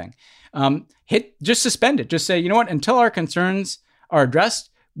suspend something. Just suspend it. Just say, you know what, until our concerns are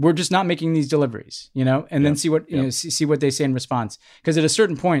addressed, we're just not making these deliveries, and then see what see what they say in response. Because at a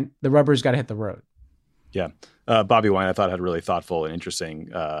certain point, the rubber's got to hit the road. Yeah. Bobi Wine, I thought, had a really thoughtful and interesting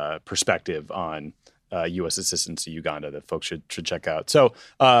perspective on U.S. assistance to Uganda that folks should check out. So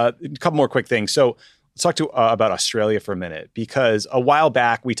a couple more quick things. So let's talk about Australia for a minute, because a while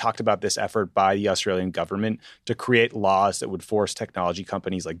back we talked about this effort by the Australian government to create laws that would force technology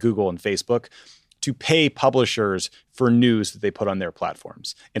companies like Google and Facebook to pay publishers for news that they put on their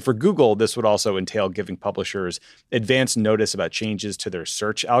platforms. And for Google, this would also entail giving publishers advance notice about changes to their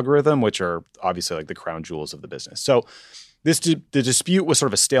search algorithm, which are obviously like the crown jewels of the business. So the dispute was sort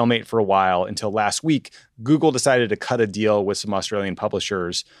of a stalemate for a while until last week. Google decided to cut a deal with some Australian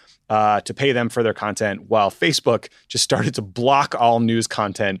publishers to pay them for their content, while Facebook just started to block all news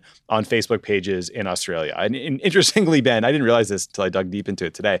content on Facebook pages in Australia. And interestingly, Ben, I didn't realize this until I dug deep into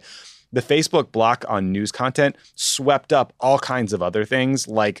it today. The Facebook block on news content swept up all kinds of other things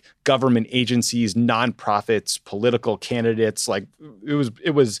like government agencies, nonprofits, political candidates. Like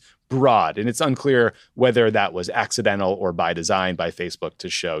it was broad, and it's unclear whether that was accidental or by design by Facebook to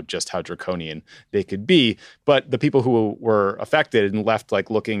show just how draconian they could be. But the people who were affected and left like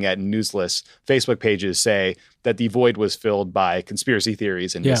looking at newsless Facebook pages say that the void was filled by conspiracy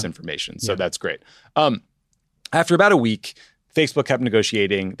theories and misinformation. So that's great. After about a week, Facebook kept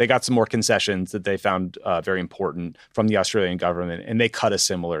negotiating. They got some more concessions that they found very important from the Australian government, and they cut a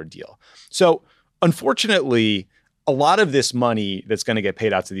similar deal. So unfortunately, a lot of this money that's going to get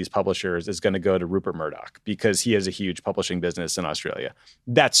paid out to these publishers is going to go to Rupert Murdoch because he has a huge publishing business in Australia.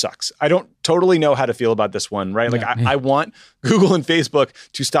 That sucks. I don't totally know how to feel about this one, right? Like I want Google and Facebook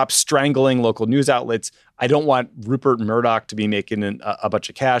to stop strangling local news outlets. I don't want Rupert Murdoch to be making a bunch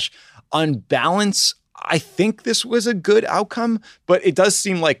of cash. On balance, I think this was a good outcome, but it does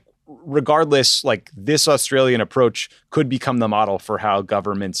seem like regardless, like this Australian approach could become the model for how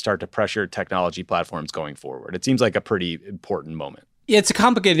governments start to pressure technology platforms going forward. It seems like a pretty important moment. Yeah, it's a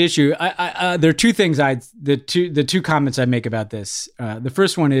complicated issue. There are two things the two comments I make about this. The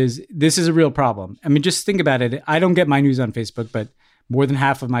first one is this is a real problem. I mean, just think about it. I don't get my news on Facebook, but more than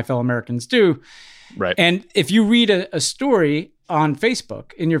half of my fellow Americans do. Right. And if you read a story on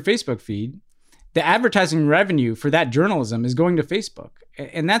Facebook in your Facebook feed, the advertising revenue for that journalism is going to Facebook.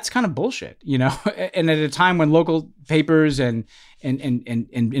 And that's kind of bullshit, and at a time when local papers and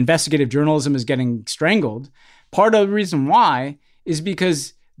investigative journalism is getting strangled, part of the reason why is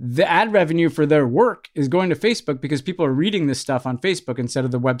because the ad revenue for their work is going to Facebook because people are reading this stuff on Facebook instead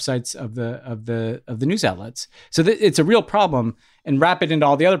of the websites of the news outlets. So it's a real problem, and wrap it into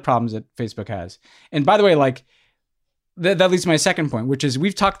all the other problems that Facebook has. And by the way, like that leads to my second point, which is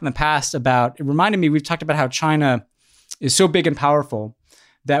we've talked in the past about, it reminded me, we've talked about how China is so big and powerful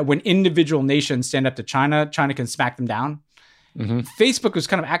that when individual nations stand up to China, China can smack them down. Facebook was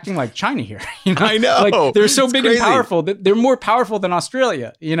kind of acting like China here. I know. Like they're so It's big crazy. and powerful that they're more powerful than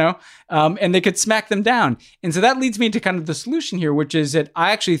Australia, and they could smack them down. And so that leads me to kind of the solution here, which is that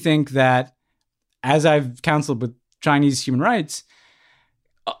I actually think that, as I've counseled with Chinese human rights,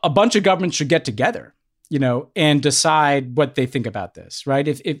 a bunch of governments should get together, and decide what they think about this, right?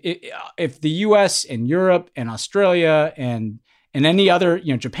 If the U.S. and Europe and Australia and any other,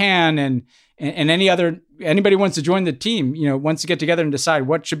 Japan and anybody wants to join the team, wants to get together and decide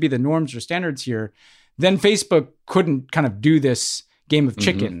what should be the norms or standards here, then Facebook couldn't kind of do this game of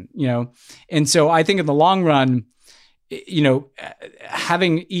chicken, And so I think in the long run,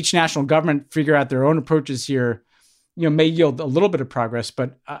 having each national government figure out their own approaches here, may yield a little bit of progress.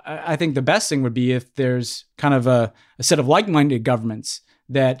 But I think the best thing would be if there's kind of a set of like-minded governments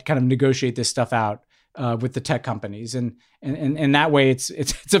that kind of negotiate this stuff out with the tech companies, and that way it's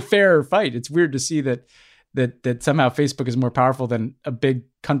a fair fight. It's weird to see that somehow Facebook is more powerful than a big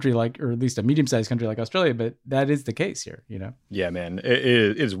country or at least a medium-sized country like Australia, but that is the case here. Yeah, man,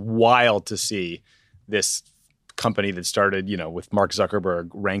 it is wild to see this company that started, with Mark Zuckerberg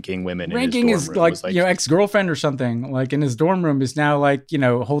ranking women ranking in his dorm is room. like ex-girlfriend or something, like in his dorm room is now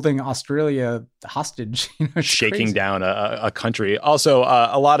holding Australia hostage, shaking crazy. down a country. Also,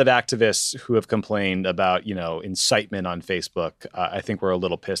 a lot of activists who have complained about, incitement on Facebook. I think we're a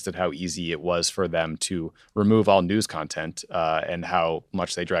little pissed at how easy it was for them to remove all news content and how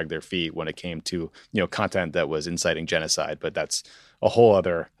much they dragged their feet when it came to, content that was inciting genocide. But that's a whole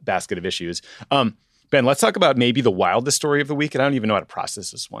other basket of issues. Ben, let's talk about maybe the wildest story of the week. And I don't even know how to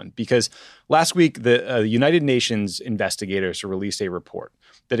process this one, because last week, the United Nations investigators released a report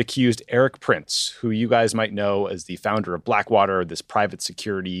that accused Eric Prince, who you guys might know as the founder of Blackwater, this private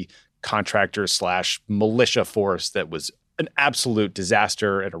security contractor / militia force that was an absolute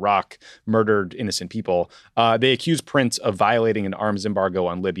disaster in Iraq, murdered innocent people. They accused Prince of violating an arms embargo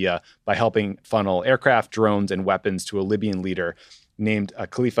on Libya by helping funnel aircraft, drones, and weapons to a Libyan leader named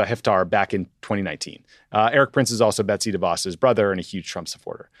Khalifa Haftar back in 2019. Eric Prince is also Betsy DeVos's brother and a huge Trump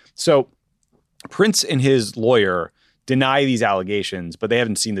supporter. So Prince and his lawyer deny these allegations, but they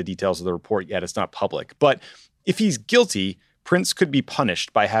haven't seen the details of the report yet. It's not public. But if he's guilty, Prince could be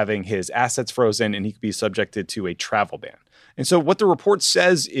punished by having his assets frozen, and he could be subjected to a travel ban. And so what the report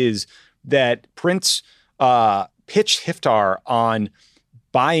says is that Prince pitched Haftar on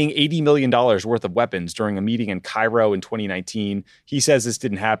buying $80 million worth of weapons during a meeting in Cairo in 2019. He says this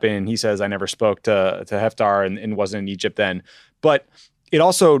didn't happen. He says, I never spoke to Haftar and wasn't in Egypt then. But it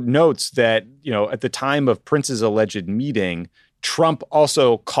also notes that, at the time of Prince's alleged meeting, Trump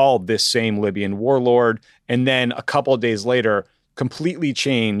also called this same Libyan warlord, and then a couple of days later completely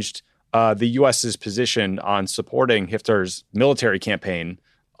changed the U.S.'s position on supporting Haftar's military campaign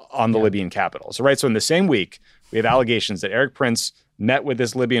on the Libyan capital. So in the same week, we have allegations that Eric Prince met with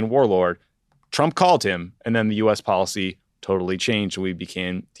this Libyan warlord. Trump called him, and then the U.S. policy totally changed.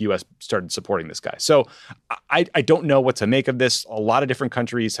 The U.S. started supporting this guy. So I don't know what to make of this. A lot of different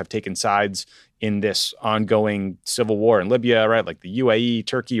countries have taken sides in this ongoing civil war in Libya, right? Like the UAE,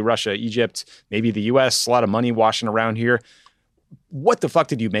 Turkey, Russia, Egypt, maybe the U.S., a lot of money washing around here. What the fuck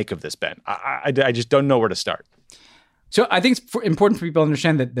did you make of this, Ben? I just don't know where to start. So I think it's important for people to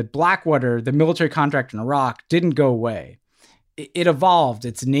understand that Blackwater, the military contract in Iraq, didn't go away. It evolved.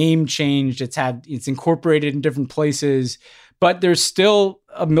 Its name changed. It's incorporated in different places, but there's still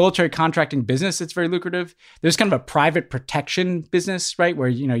a military contracting business that's very lucrative. There's kind of a private protection business, right? Where,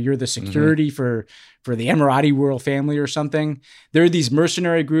 you're the security for the Emirati royal family or something. There are these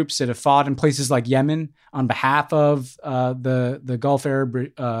mercenary groups that have fought in places like Yemen on behalf of the Gulf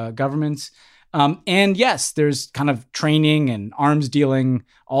Arab governments. And yes, there's kind of training and arms dealing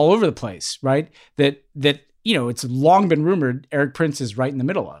all over the place, right? That it's long been rumored Eric Prince is right in the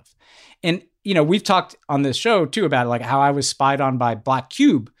middle of. And, we've talked on this show too about how I was spied on by Black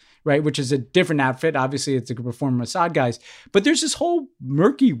Cube, right? Which is a different outfit. Obviously it's a group of former Mossad guys, but there's this whole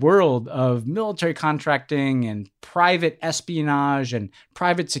murky world of military contracting and private espionage and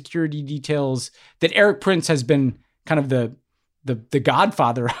private security details that Eric Prince has been kind of the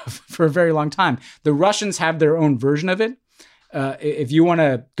godfather of for a very long time. The Russians have their own version of it. If you want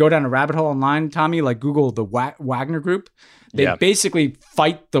to go down a rabbit hole online, Tommy, Google the Wagner Group. They basically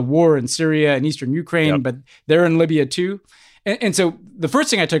fight the war in Syria and Eastern Ukraine, but they're in Libya too. And so the first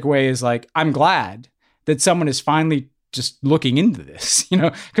thing I took away is I'm glad that someone is finally just looking into this,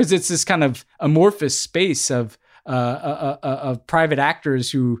 because it's this kind of amorphous space of private actors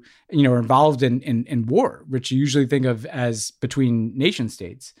who, are involved in war, which you usually think of as between nation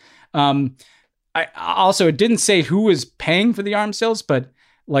states. It didn't say who was paying for the arms sales, but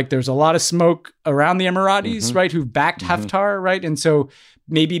like there's a lot of smoke around the Emiratis, right, who've backed Haftar, right? And so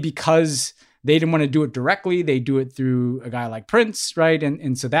maybe because they didn't want to do it directly, they do it through a guy like Prince, right?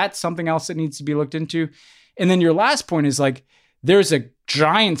 And so that's something else that needs to be looked into. And then your last point is like, there's a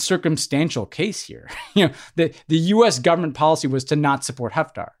giant circumstantial case here. The U.S. government policy was to not support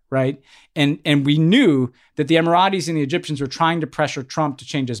Haftar, right? And we knew that the Emiratis and the Egyptians were trying to pressure Trump to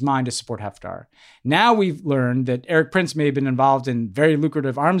change his mind to support Haftar. Now we've learned that Eric Prince may have been involved in very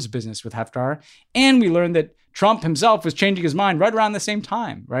lucrative arms business with Haftar. And we learned that Trump himself was changing his mind right around the same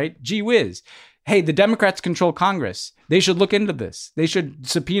time, right? Gee whiz. Hey, the Democrats control Congress. They should look into this. They should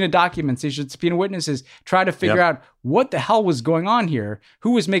subpoena documents. They should subpoena witnesses, try to figure out what the hell was going on here,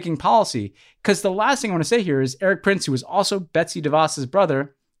 who was making policy. Because the last thing I want to say here is Eric Prince, who was also Betsy DeVos's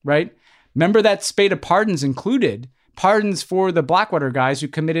brother, right? Remember that spate of pardons included pardons for the Blackwater guys who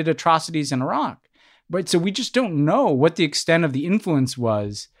committed atrocities in Iraq, right? So we just don't know what the extent of the influence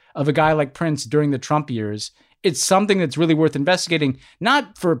was of a guy like Prince during the Trump years. It's something that's really worth investigating,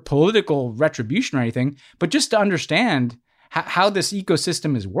 not for political retribution or anything, but just to understand how this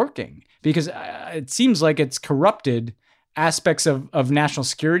ecosystem is working. Because it seems like it's corrupted aspects of national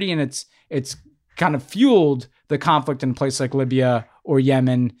security, and it's kind of fueled the conflict in a place like Libya or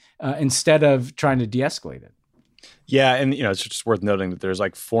Yemen instead of trying to de-escalate it. Yeah, and it's just worth noting that there's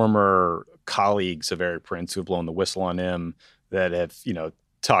like former colleagues of Eric Prince who have blown the whistle on him that have,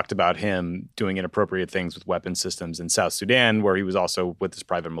 talked about him doing inappropriate things with weapon systems in South Sudan, where he was also with this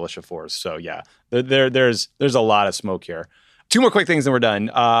private militia force. So yeah, there's a lot of smoke here. Two more quick things and we're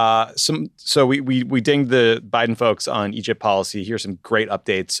done. So we dinged the Biden folks on Egypt policy. Here's some great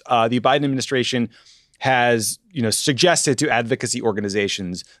updates. The Biden administration has, suggested to advocacy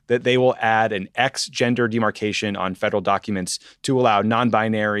organizations that they will add an X-gender demarcation on federal documents to allow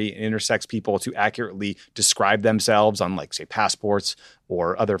non-binary and intersex people to accurately describe themselves on, like, say, passports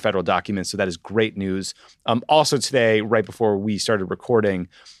or other federal documents. So that is great news. Also today, right before we started recording,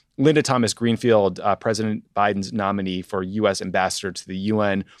 Linda Thomas Greenfield, President Biden's nominee for U.S. ambassador to the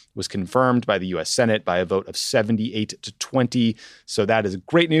UN, was confirmed by the U.S. Senate by a vote of 78-20. So that is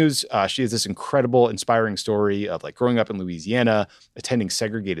great news. She has this incredible, inspiring story of like growing up in Louisiana, attending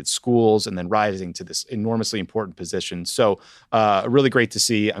segregated schools, and then rising to this enormously important position. So really great to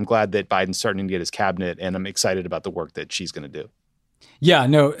see. I'm glad that Biden's starting to get his cabinet, and I'm excited about the work that she's going to do. Yeah,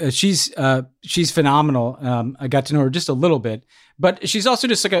 no, she's phenomenal. I got to know her just a little bit, but she's also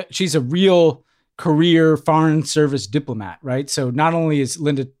just like she's a real career foreign service diplomat, right? So not only is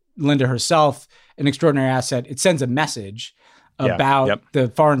Linda herself an extraordinary asset, it sends a message about the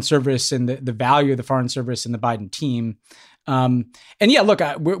foreign service and the value of the foreign service and the Biden team. And yeah, look,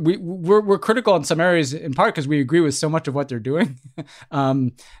 we're critical in some areas, in part because we agree with so much of what they're doing,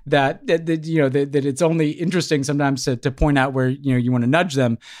 that it's only interesting sometimes to point out where, you want to nudge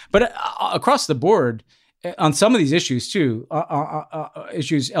them. But across the board, on some of these issues too,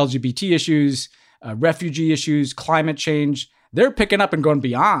 issues, LGBT issues, refugee issues, climate change, they're picking up and going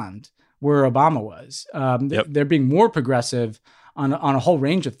beyond where Obama was. They're being more progressive on a whole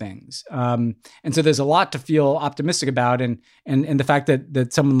range of things. And so there's a lot to feel optimistic about. And the fact that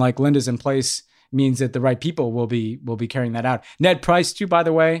someone like Linda's in place means that the right people will be carrying that out. Ned Price too, by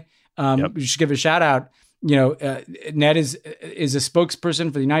the way, we should give a shout out. Ned is a spokesperson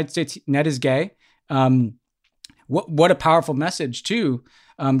for the United States. Ned is gay. What a powerful message too,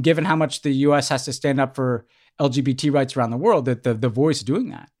 given how much the U.S. has to stand up for LGBT rights around the world, that the voice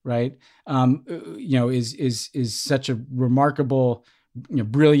doing that, right, is such a remarkable,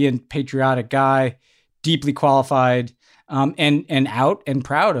 brilliant, patriotic guy, deeply qualified, and out and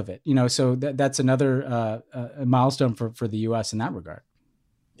proud of it. So that's another milestone for the U.S. in that regard.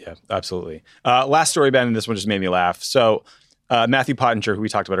 Yeah, absolutely. Last story, Ben, and this one just made me laugh. So Matthew Pottinger, who we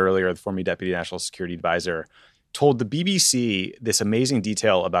talked about earlier, the former deputy national security advisor, told the BBC this amazing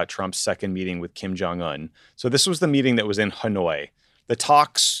detail about Trump's second meeting with Kim Jong-un. So this was the meeting that was in Hanoi. The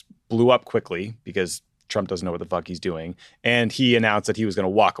talks blew up quickly because Trump doesn't know what the fuck he's doing. And he announced that he was going to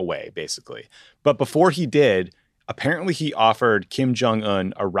walk away, basically. But before he did, apparently he offered Kim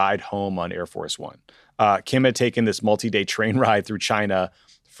Jong-un a ride home on Air Force One. Kim had taken this multi-day train ride through China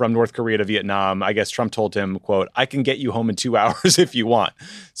from North Korea to Vietnam. I guess Trump told him, quote, "I can get you home in 2 hours if you want."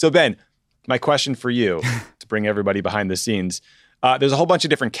 So Ben, my question for you, to bring everybody behind the scenes, there's a whole bunch of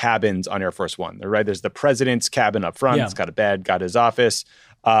different cabins on Air Force One, right? There's the president's cabin up front. Yeah. It's got a bed, got his office.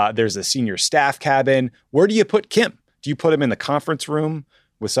 There's a senior staff cabin. Where do you put Kim? Do you put him in the conference room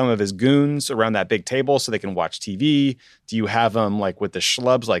with some of his goons around that big table so they can watch TV? Do you have him like with the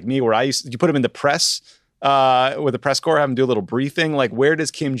schlubs like me, do you put him in the press with the press corps, have him do a little briefing? Like, where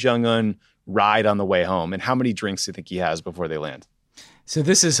does Kim Jong-un ride on the way home? And how many drinks do you think he has before they land? So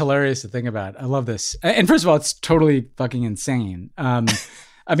this is hilarious to think about. I love this. And first of all, it's totally fucking insane.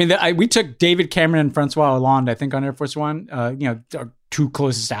 I mean, we took David Cameron and Francois Hollande, I think, on Air Force One. Our two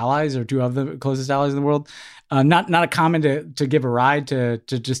closest allies, or two of the closest allies in the world. Not a common to give a ride to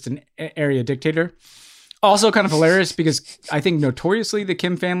just an area dictator. Also kind of hilarious because I think notoriously the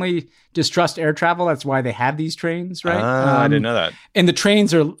Kim family distrust air travel. That's why they have these trains, right? I didn't know that. And the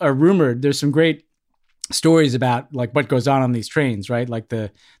trains are rumored. There's some great stories about like what goes on these trains, right? Like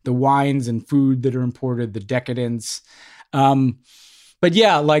the wines and food that are imported, the decadence. But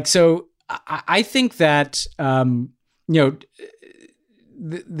yeah, like, so I think that,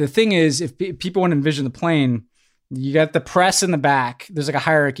 the thing is, if people want to envision the plane, you got the press in the back. There's like a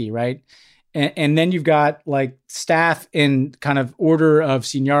hierarchy, right? And then you've got like staff in kind of order of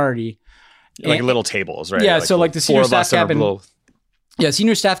seniority. Like little tables, right? Yeah. So like the senior staff cabin. Yeah,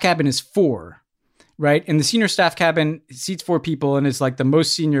 senior staff cabin is 4, right? And the senior staff cabin seats 4 people and is like the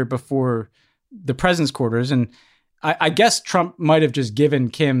most senior before the president's quarters. And I guess Trump might have just given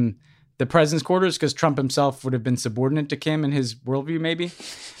Kim the president's quarters because Trump himself would have been subordinate to Kim in his worldview, maybe.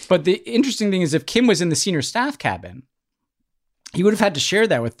 But the interesting thing is if Kim was in the senior staff cabin, he would have had to share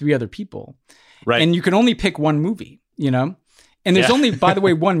that with 3 other people. Right. And you can only pick one movie, And there's only, by the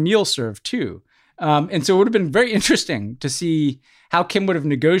way, one meal served too. And so it would have been very interesting to see how Kim would have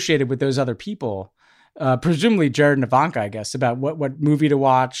negotiated with those other people, presumably Jared and Ivanka, I guess, about what movie to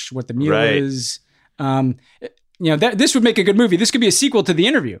watch, what the meal is. This would make a good movie. This could be a sequel to The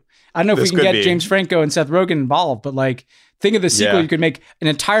Interview. I don't know if we can get James Franco and Seth Rogen involved, but like, think of the sequel. Yeah. You could make an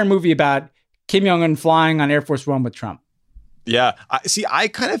entire movie about Kim Jong-un flying on Air Force One with Trump. Yeah. I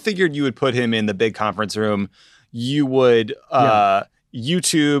kind of figured you would put him in the big conference room. You would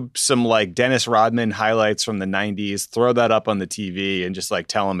YouTube some like Dennis Rodman highlights from the 90s, throw that up on the TV and just like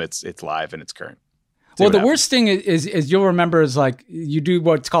tell him it's live and it's current. Well, the worst thing is you'll remember is like you do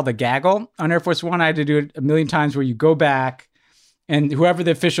what's called the gaggle on Air Force One. I had to do it a million times where you go back and whoever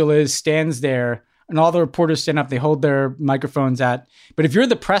the official is stands there and all the reporters stand up. They hold their microphones at. But if you're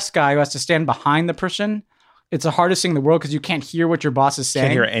the press guy who has to stand behind the person, it's the hardest thing in the world because you can't hear what your boss is saying.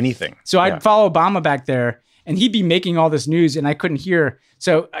 Can't hear anything. So I'd follow Obama back there and he'd be making all this news and I couldn't hear.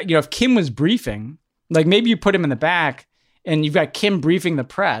 So, if Kim was briefing, like maybe you put him in the back and you've got Kim briefing the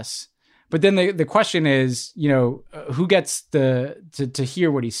press. But then the question is, who gets to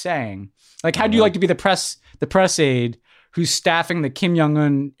hear what he's saying? Like, how do you like to be the press aide who's staffing the Kim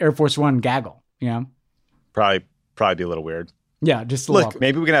Jong-un Air Force One gaggle? Probably be a little weird. Yeah, just look.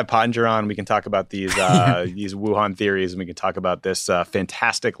 Maybe we can have Pottinger on. We can talk about these these Wuhan theories, and we can talk about this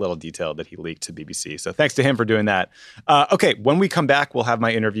fantastic little detail that he leaked to BBC. So thanks to him for doing that. Okay, when we come back, we'll have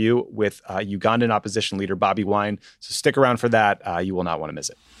my interview with Ugandan opposition leader Bobi Wine. So stick around for that. You will not want to miss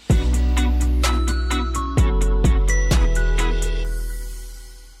it.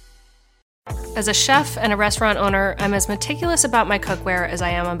 As a chef and a restaurant owner, I'm as meticulous about my cookware as I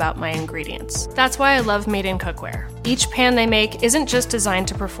am about my ingredients. That's why I love Made in Cookware. Each pan they make isn't just designed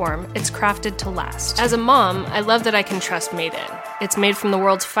to perform, it's crafted to last. As a mom, I love that I can trust Made in. It's made from the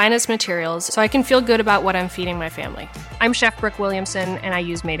world's finest materials, so I can feel good about what I'm feeding my family. I'm Chef Brooke Williamson, and I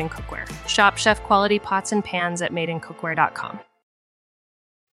use Made in Cookware. Shop chef quality pots and pans at madeincookware.com.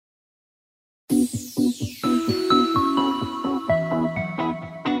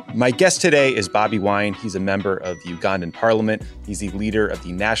 My guest today is Bobi Wine. He's a member of the Ugandan parliament. He's the leader of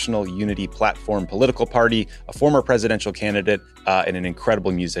the National Unity Platform political party, a former presidential candidate, and an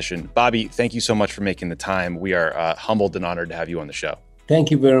incredible musician. Bobi, thank you so much for making the time. We are humbled and honored to have you on the show. Thank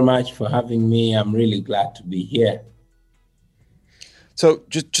you very much for having me. I'm really glad to be here. So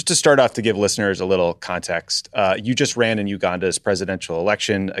just to start off, to give listeners a little context, you just ran in Uganda's presidential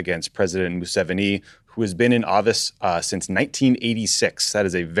election against President Museveni, who has been in office since 1986. That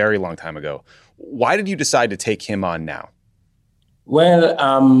is a very long time ago. Why did you decide to take him on now? Well,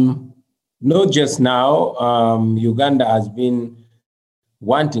 not just now. Uganda has been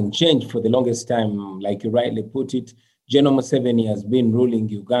wanting change for the longest time. Like you rightly put it, General Museveni has been ruling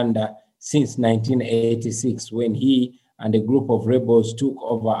Uganda since 1986 when he and a group of rebels took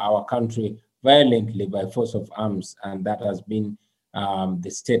over our country violently by force of arms. And that has been the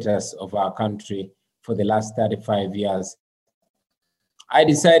status of our country for the last 35 years. I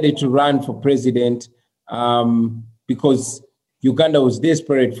decided to run for president because Uganda was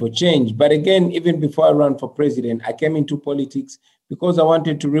desperate for change. But again, even before I ran for president, I came into politics because I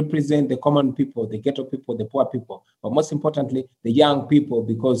wanted to represent the common people, the ghetto people, the poor people, but most importantly, the young people,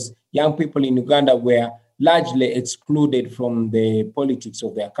 because young people in Uganda were largely excluded from the politics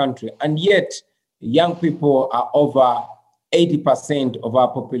of their country. And yet, young people are over 80% of our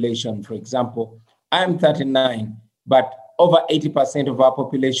population. For example, I'm 39, but over 80% of our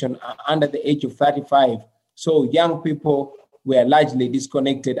population are under the age of 35. So young people were largely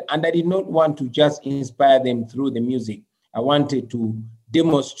disconnected, and I did not want to just inspire them through the music. I wanted to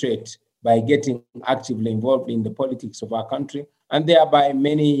demonstrate by getting actively involved in the politics of our country, and thereby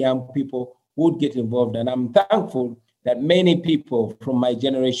many young people would get involved. And I'm thankful that many people from my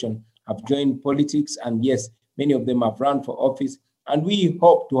generation have joined politics, and yes, many of them have run for office. And we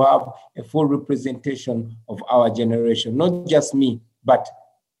hope to have a full representation of our generation, not just me, but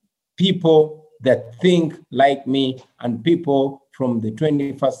people that think like me and people from the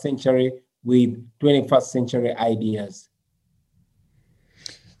 21st century with 21st century ideas.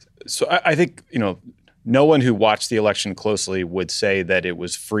 So I think, no one who watched the election closely would say that it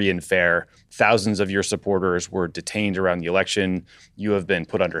was free and fair. Thousands of your supporters were detained around the election. You have been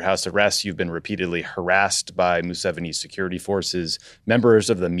put under house arrest. You've been repeatedly harassed by Museveni's security forces. Members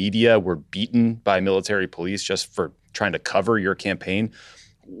of the media were beaten by military police just for trying to cover your campaign.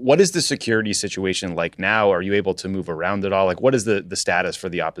 What is the security situation like now? Are you able to move around at all? Like, what is the status for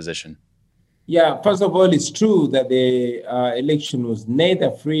the opposition? Yeah, first of all, it's true that the election was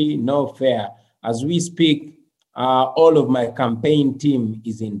neither free nor fair. As we speak, all of my campaign team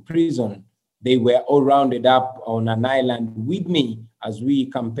is in prison. They were all rounded up on an island with me as we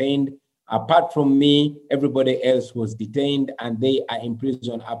campaigned. Apart from me, everybody else was detained, and they are in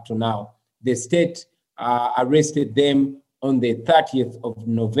prison up to now. The state arrested them on the 30th of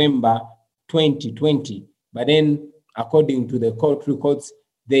November, 2020. But then, according to the court records,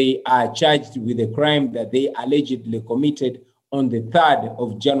 they are charged with a crime that they allegedly committed on the 3rd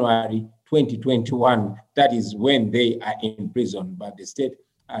of January, 2021. That is when they are in prison. But the state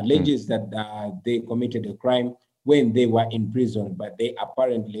alleges that they committed a crime when they were in prison, but they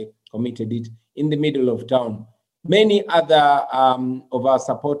apparently committed it in the middle of town. Many other of our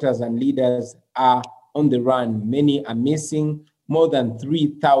supporters and leaders are on the run. Many are missing. More than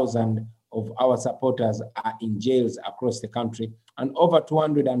 3,000 of our supporters are in jails across the country, and over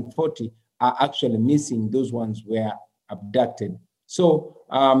 240 are actually missing. Those ones were abducted. So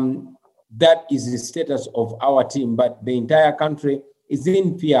that is the status of our team, but the entire country is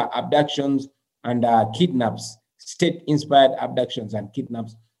in fear. Abductions and kidnaps, state-inspired abductions and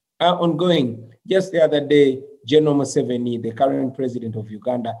kidnaps are ongoing. Just the other day, General Museveni, the current president of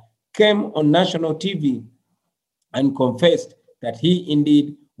Uganda, came on national TV and confessed that he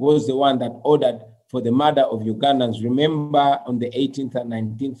indeed was the one that ordered for the murder of Ugandans. Remember, on the 18th and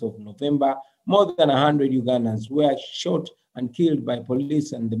 19th of November, more than 100 Ugandans were shot and killed by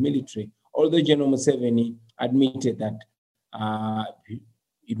police and the military, although General Museveni admitted that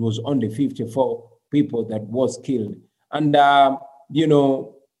it was only 54 people that was killed. And,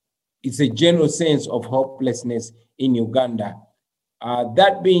 it's a general sense of hopelessness in Uganda.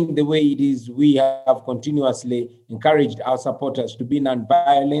 That being the way it is, we have continuously encouraged our supporters to be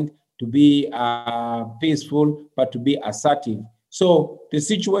nonviolent, to be peaceful, but to be assertive. So the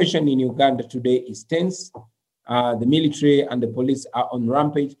situation in Uganda today is tense. The military and the police are on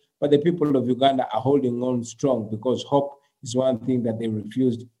rampage, but the people of Uganda are holding on strong because hope is one thing that they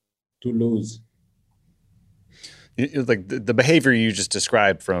refused to lose. Like the behavior you just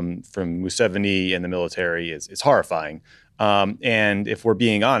described from Museveni and the military is horrifying. And if we're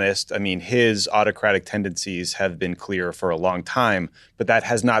being honest, I mean, his autocratic tendencies have been clear for a long time, but that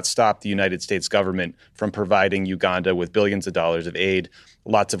has not stopped the United States government from providing Uganda with billions of dollars of aid,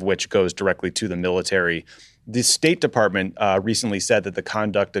 lots of which goes directly to the military. The State Department recently said that the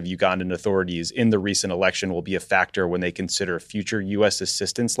conduct of Ugandan authorities in the recent election will be a factor when they consider future U.S.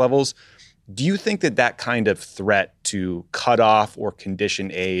 assistance levels. Do you think that kind of threat to cut off or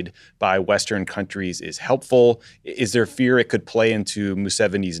condition aid by Western countries is helpful? Is there fear it could play into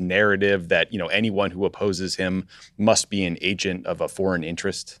Museveni's narrative that, anyone who opposes him must be an agent of a foreign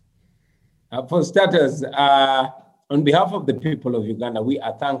interest? For starters, on behalf of the people of Uganda, we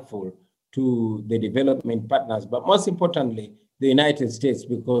are thankful to the development partners, but most importantly, the United States,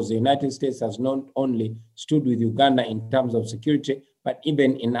 because the United States has not only stood with Uganda in terms of security, but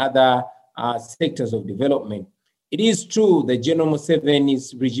even in other sectors of development. It is true that General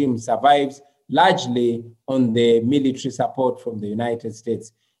Museveni's regime survives largely on the military support from the United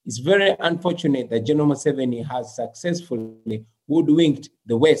States. It's very unfortunate that General Museveni has successfully hoodwinked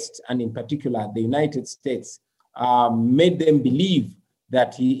the West, and in particular the United States, made them believe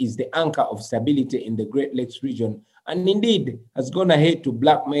that he is the anchor of stability in the Great Lakes region, and indeed has gone ahead to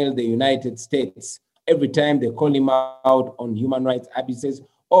blackmail the United States every time they call him out on human rights abuses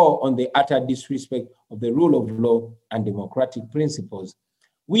or on the utter disrespect of the rule of law and democratic principles.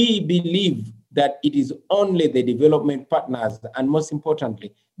 We believe that it is only the development partners, and most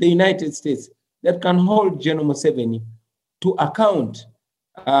importantly, the United States, that can hold General Museveni to account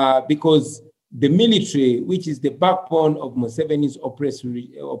because the military, which is the backbone of Museveni's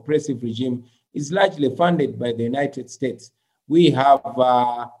oppressive regime, is largely funded by the United States. We have,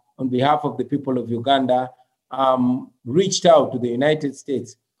 on behalf of the people of Uganda, reached out to the United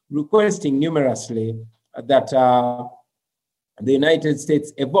States, requesting numerously that the United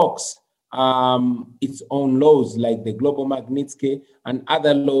States evokes its own laws, like the Global Magnitsky and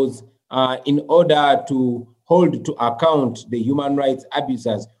other laws, in order to hold to account the human rights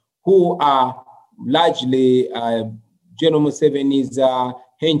abusers who are largely General Museveni's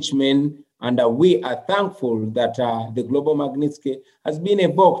henchmen. And we are thankful that the Global Magnitsky has been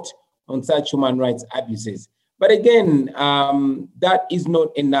evoked on such human rights abuses. But again, that is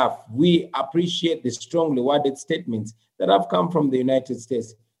not enough. We appreciate the strongly worded statements that have come from the United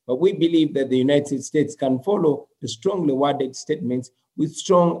States, but we believe that the United States can follow the strongly worded statements with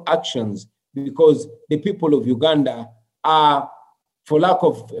strong actions, because the people of Uganda are, for lack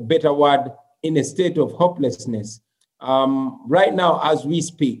of a better word, in a state of hopelessness. Right now, as we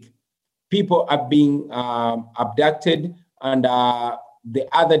speak, people are being abducted, and the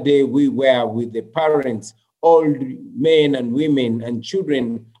other day we were with the parents, old men and women and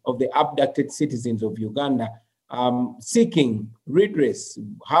children of the abducted citizens of Uganda, seeking redress,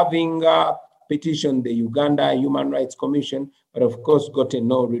 having petitioned the Uganda Human Rights Commission, but of course gotten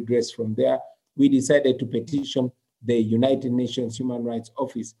no redress from there. We decided to petition the United Nations Human Rights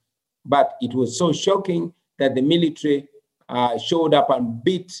Office. But it was so shocking that the military showed up and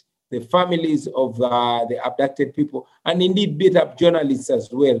beat the families of the abducted people, and indeed beat up journalists as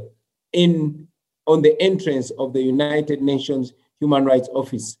well on the entrance of the United Nations Human Rights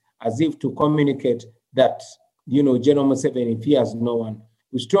Office, as if to communicate that, General Museveni fears no one.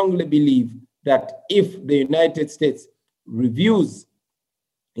 We strongly believe that if the United States reviews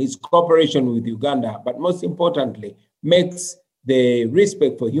its cooperation with Uganda, but most importantly, makes the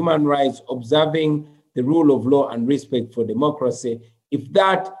respect for human rights, observing the rule of law and respect for democracy, if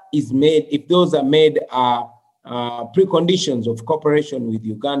that is made, if those are made preconditions of cooperation with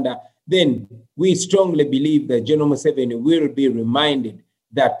Uganda, then we strongly believe that General Museveni will be reminded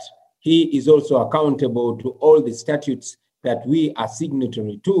that he is also accountable to all the statutes that we are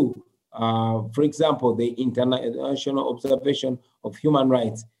signatory to. For example, the International Observation of Human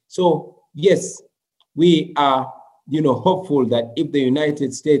Rights. So yes, we are, hopeful that if the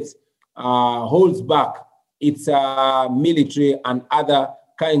United States holds back its military and other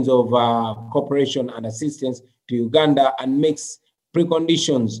kinds of cooperation and assistance to Uganda and makes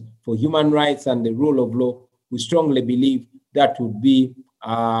preconditions for human rights and the rule of law, we strongly believe that would be,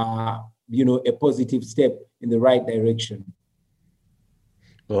 a positive step in the right direction.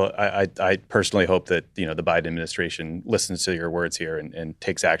 Well, I personally hope that, the Biden administration listens to your words here and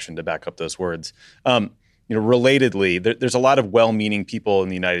takes action to back up those words. Relatedly, there's a lot of well-meaning people in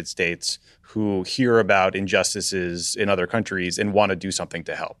the United States who hear about injustices in other countries and want to do something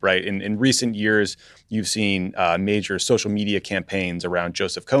to help, right? In recent years, you've seen major social media campaigns around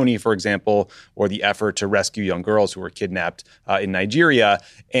Joseph Kony, for example, or the effort to rescue young girls who were kidnapped in Nigeria.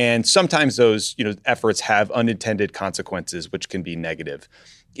 And sometimes those efforts have unintended consequences, which can be negative.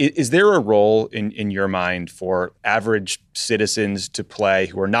 Is there a role in your mind for average citizens to play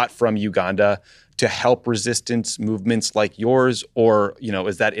who are not from Uganda to help resistance movements like yours, or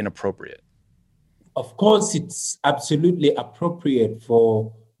is that inappropriate? Of course, it's absolutely appropriate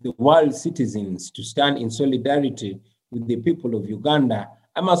for the world citizens to stand in solidarity with the people of Uganda.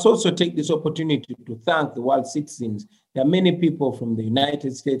 I must also take this opportunity to thank the world citizens. There are many people from the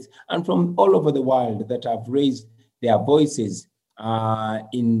United States and from all over the world that have raised their voices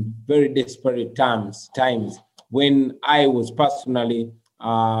in very desperate times. When I was personally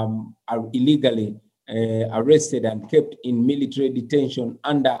illegally arrested and kept in military detention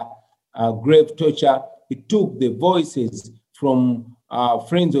under grave torture, it took the voices from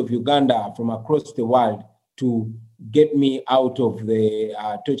friends of Uganda from across the world to get me out of the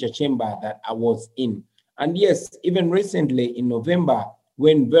torture chamber that I was in. And yes, even recently in November,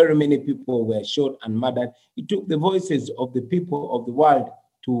 when very many people were shot and murdered, it took the voices of the people of the world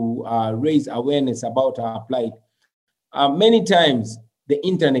to raise awareness about our plight. Many times, the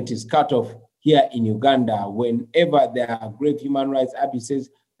internet is cut off here in Uganda. Whenever there are grave human rights abuses,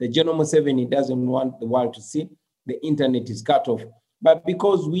 the General Museveni doesn't want the world to see, the internet is cut off. But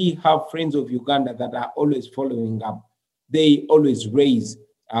because we have friends of Uganda that are always following up, they always raise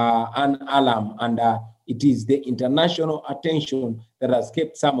an alarm, and it is the international attention that has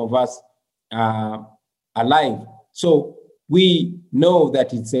kept some of us alive. So we know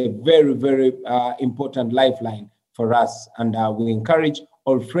that it's a very, very important lifeline for us, and we encourage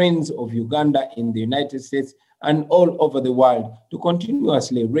all friends of Uganda in the United States and all over the world to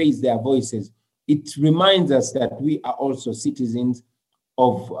continuously raise their voices. It reminds us that we are also citizens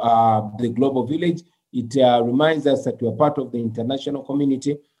of the global village. It reminds us that we are part of the international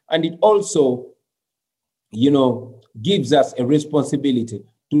community. And it also, gives us a responsibility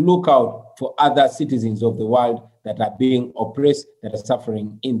to look out for other citizens of the world that are being oppressed, that are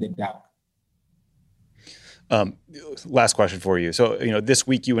suffering in the dark. Last question for you. So, this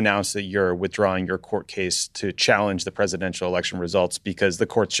week you announced that you're withdrawing your court case to challenge the presidential election results because the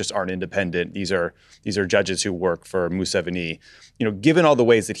courts just aren't independent. These are judges who work for Museveni. Given all the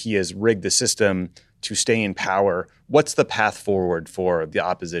ways that he has rigged the system to stay in power, what's the path forward for the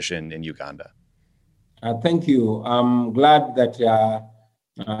opposition in Uganda? Thank you. I'm glad that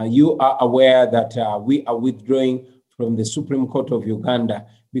you are aware that we are withdrawing from the Supreme Court of Uganda,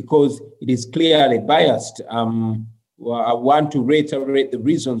 because it is clearly biased. I want to reiterate the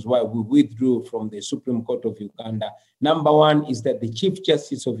reasons why we withdrew from the Supreme Court of Uganda. Number one is that the Chief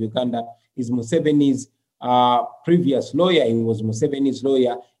Justice of Uganda is Museveni's previous lawyer. He was Museveni's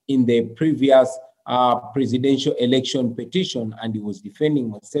lawyer in the previous presidential election petition, and he was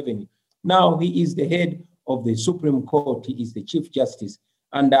defending Museveni. Now he is the head of the Supreme Court. He is the Chief Justice.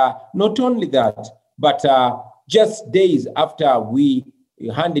 And not only that, but just days after we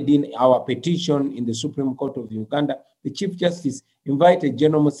handed in our petition in the Supreme Court of Uganda, the Chief Justice invited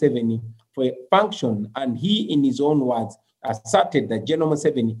General Museveni for a function, and he, in his own words, asserted that General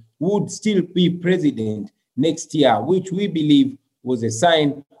Museveni would still be president next year, which we believe was a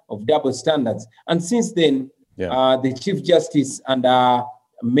sign of double standards. And since then, the Chief Justice and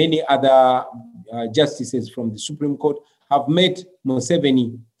many other justices from the Supreme Court have met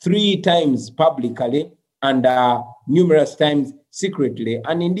Museveni 3 times publicly and numerous times secretly.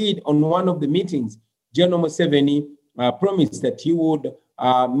 And indeed, on one of the meetings, General Museveni promised that he would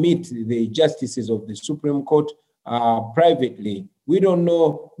meet the justices of the Supreme Court privately. We don't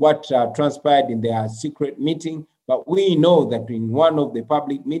know what transpired in their secret meeting, but we know that in one of the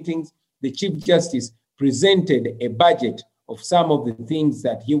public meetings, the Chief Justice presented a budget of some of the things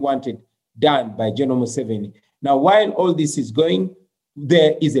that he wanted done by General Museveni. Now, while all this is going,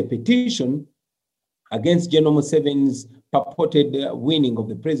 there is a petition against General Museveni's purported winning of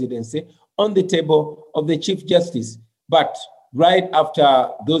the presidency on the table of the Chief Justice. But right after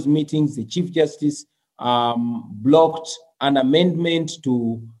those meetings, the Chief Justice blocked an amendment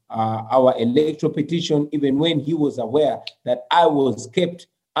to our electoral petition, even when he was aware that I was kept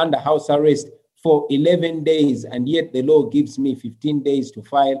under house arrest for 11 days, and yet the law gives me 15 days to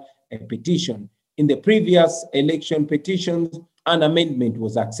file a petition. In the previous election petitions, an amendment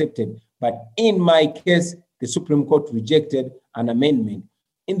was accepted. But in my case, the Supreme Court rejected an amendment.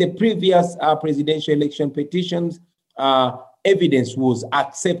 In the previous presidential election petitions, evidence was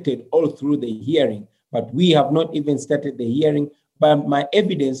accepted all through the hearing, but we have not even started the hearing, but my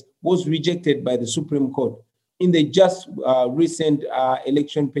evidence was rejected by the Supreme Court. In the just recent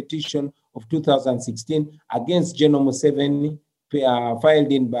election petition of 2016 against General Museveni,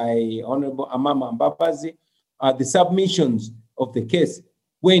 filed in by Honorable Amama Mbabazi, the submissions of the case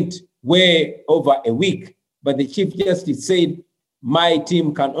went way over a week, but the Chief Justice said, my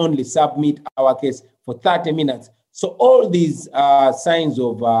team can only submit our case for 30 minutes. So all these signs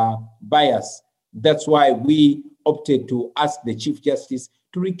of bias, that's why we opted to ask the Chief Justice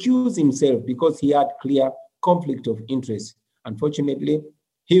to recuse himself, because he had clear conflict of interest. Unfortunately,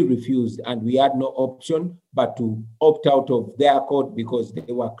 he refused, and we had no option but to opt out of their court because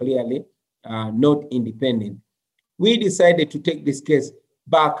they were clearly not independent. We decided to take this case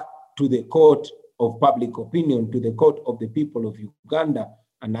back to the court of public opinion, to the court of the people of Uganda.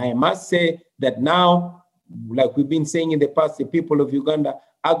 And I must say that now, like we've been saying in the past, the people of Uganda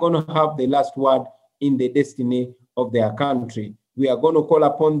are going to have the last word in the destiny of their country. We are going to call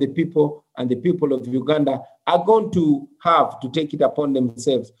upon the people, and the people of Uganda are going to have to take it upon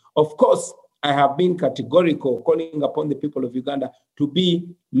themselves. Of course, I have been categorical calling upon the people of Uganda to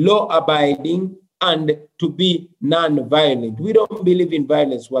be law-abiding and to be non-violent. We don't believe in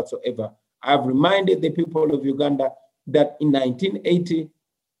violence whatsoever. I've reminded the people of Uganda that in 1980,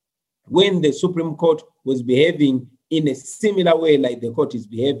 when the Supreme Court was behaving in a similar way like the court is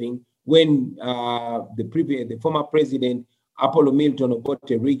behaving, when the former president, Apollo Milton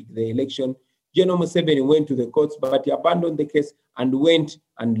Obote, rigged the election, General Museveni went to the courts, but he abandoned the case and went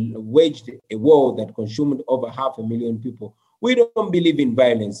and waged a war that consumed over 500,000 people. We don't believe in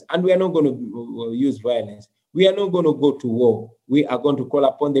violence, and we are not going to use violence. We are not going to go to war. We are going to call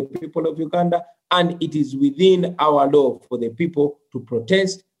upon the people of Uganda, and it is within our law for the people to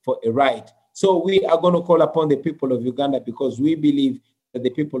protest for a right. So we are going to call upon the people of Uganda because we believe the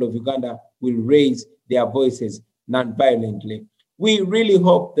people of Uganda will raise their voices non-violently. We really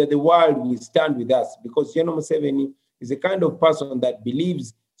hope that the world will stand with us, because General Museveni is a kind of person that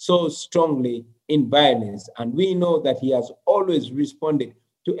believes so strongly in violence. And we know that he has always responded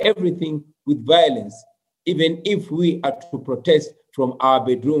to everything with violence. Even if we are to protest from our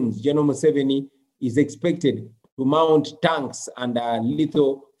bedrooms, General Museveni is expected to mount tanks and a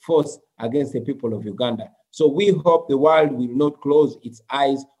lethal force against the people of Uganda. So we hope the world will not close its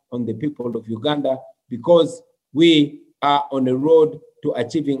eyes on the people of Uganda, because we are on a road to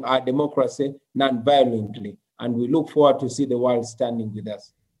achieving our democracy non-violently. And we look forward to see the world standing with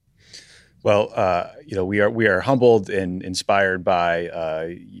us. Well, we are humbled and inspired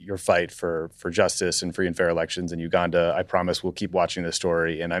by your fight for justice and free and fair elections in Uganda. I promise we'll keep watching this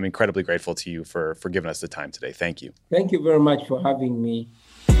story, and I'm incredibly grateful to you for giving us the time today. Thank you. Thank you very much for having me.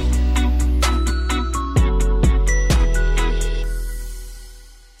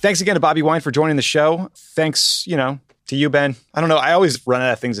 Thanks again to Bobi Wine for joining the show. Thanks, to you, Ben. I don't know. I always run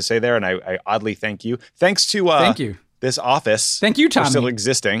out of things to say there, and I oddly thank you. Thanks to thank you. This office. Thank you, Tommy. For still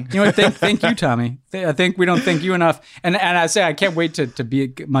existing. You know what? Thank you, Tommy. I think we don't thank you enough. And I say I can't wait to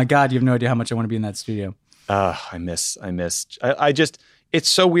be. My God, you have no idea how much I want to be in that studio. I just. It's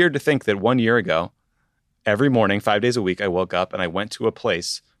so weird to think that 1 year ago, every morning, 5 days a week, I woke up and I went to a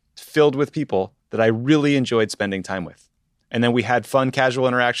place filled with people that I really enjoyed spending time with. And then we had fun, casual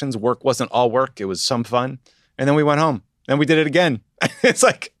interactions. Work wasn't all work. It was some fun. And then we went home. Then we did it again. It's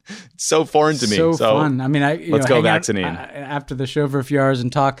like, it's so foreign to me. So fun. I mean, let's go back to after the show for a few hours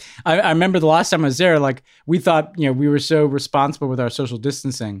and talk. I remember the last time I was there, like we thought, we were so responsible with our social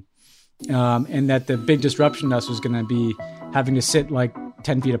distancing, and that the big disruption to us was going to be having to sit like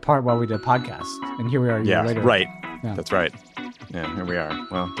 10 feet apart while we did a podcast. And here we are a year later. Right. Yeah. That's right. Yeah, here we are.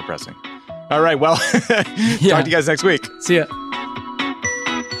 Well, depressing. All right. Well, talk to you guys next week. See ya.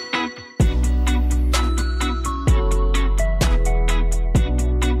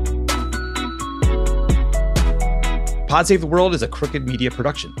 Pod Save the World is a Crooked Media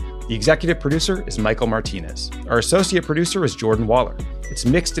production. The executive producer is Michael Martinez. Our associate producer is Jordan Waller. It's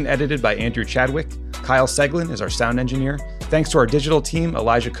mixed and edited by Andrew Chadwick. Kyle Seglin is our sound engineer. Thanks to our digital team,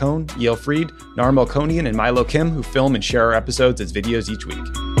 Elijah Cohn, Yale Freed, Nar Melkonian, and Milo Kim, who film and share our episodes as videos each week.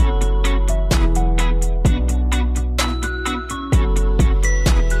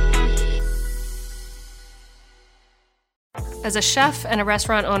 As a chef and a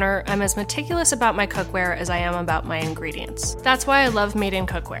restaurant owner, I'm as meticulous about my cookware as I am about my ingredients. That's why I love Made in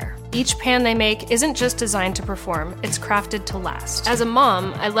Cookware. Each pan they make isn't just designed to perform, it's crafted to last. As a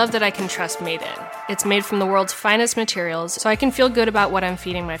mom, I love that I can trust Made in. It's made from the world's finest materials, so I can feel good about what I'm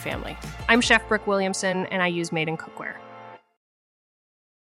feeding my family. I'm Chef Brooke Williamson, and I use Made in Cookware.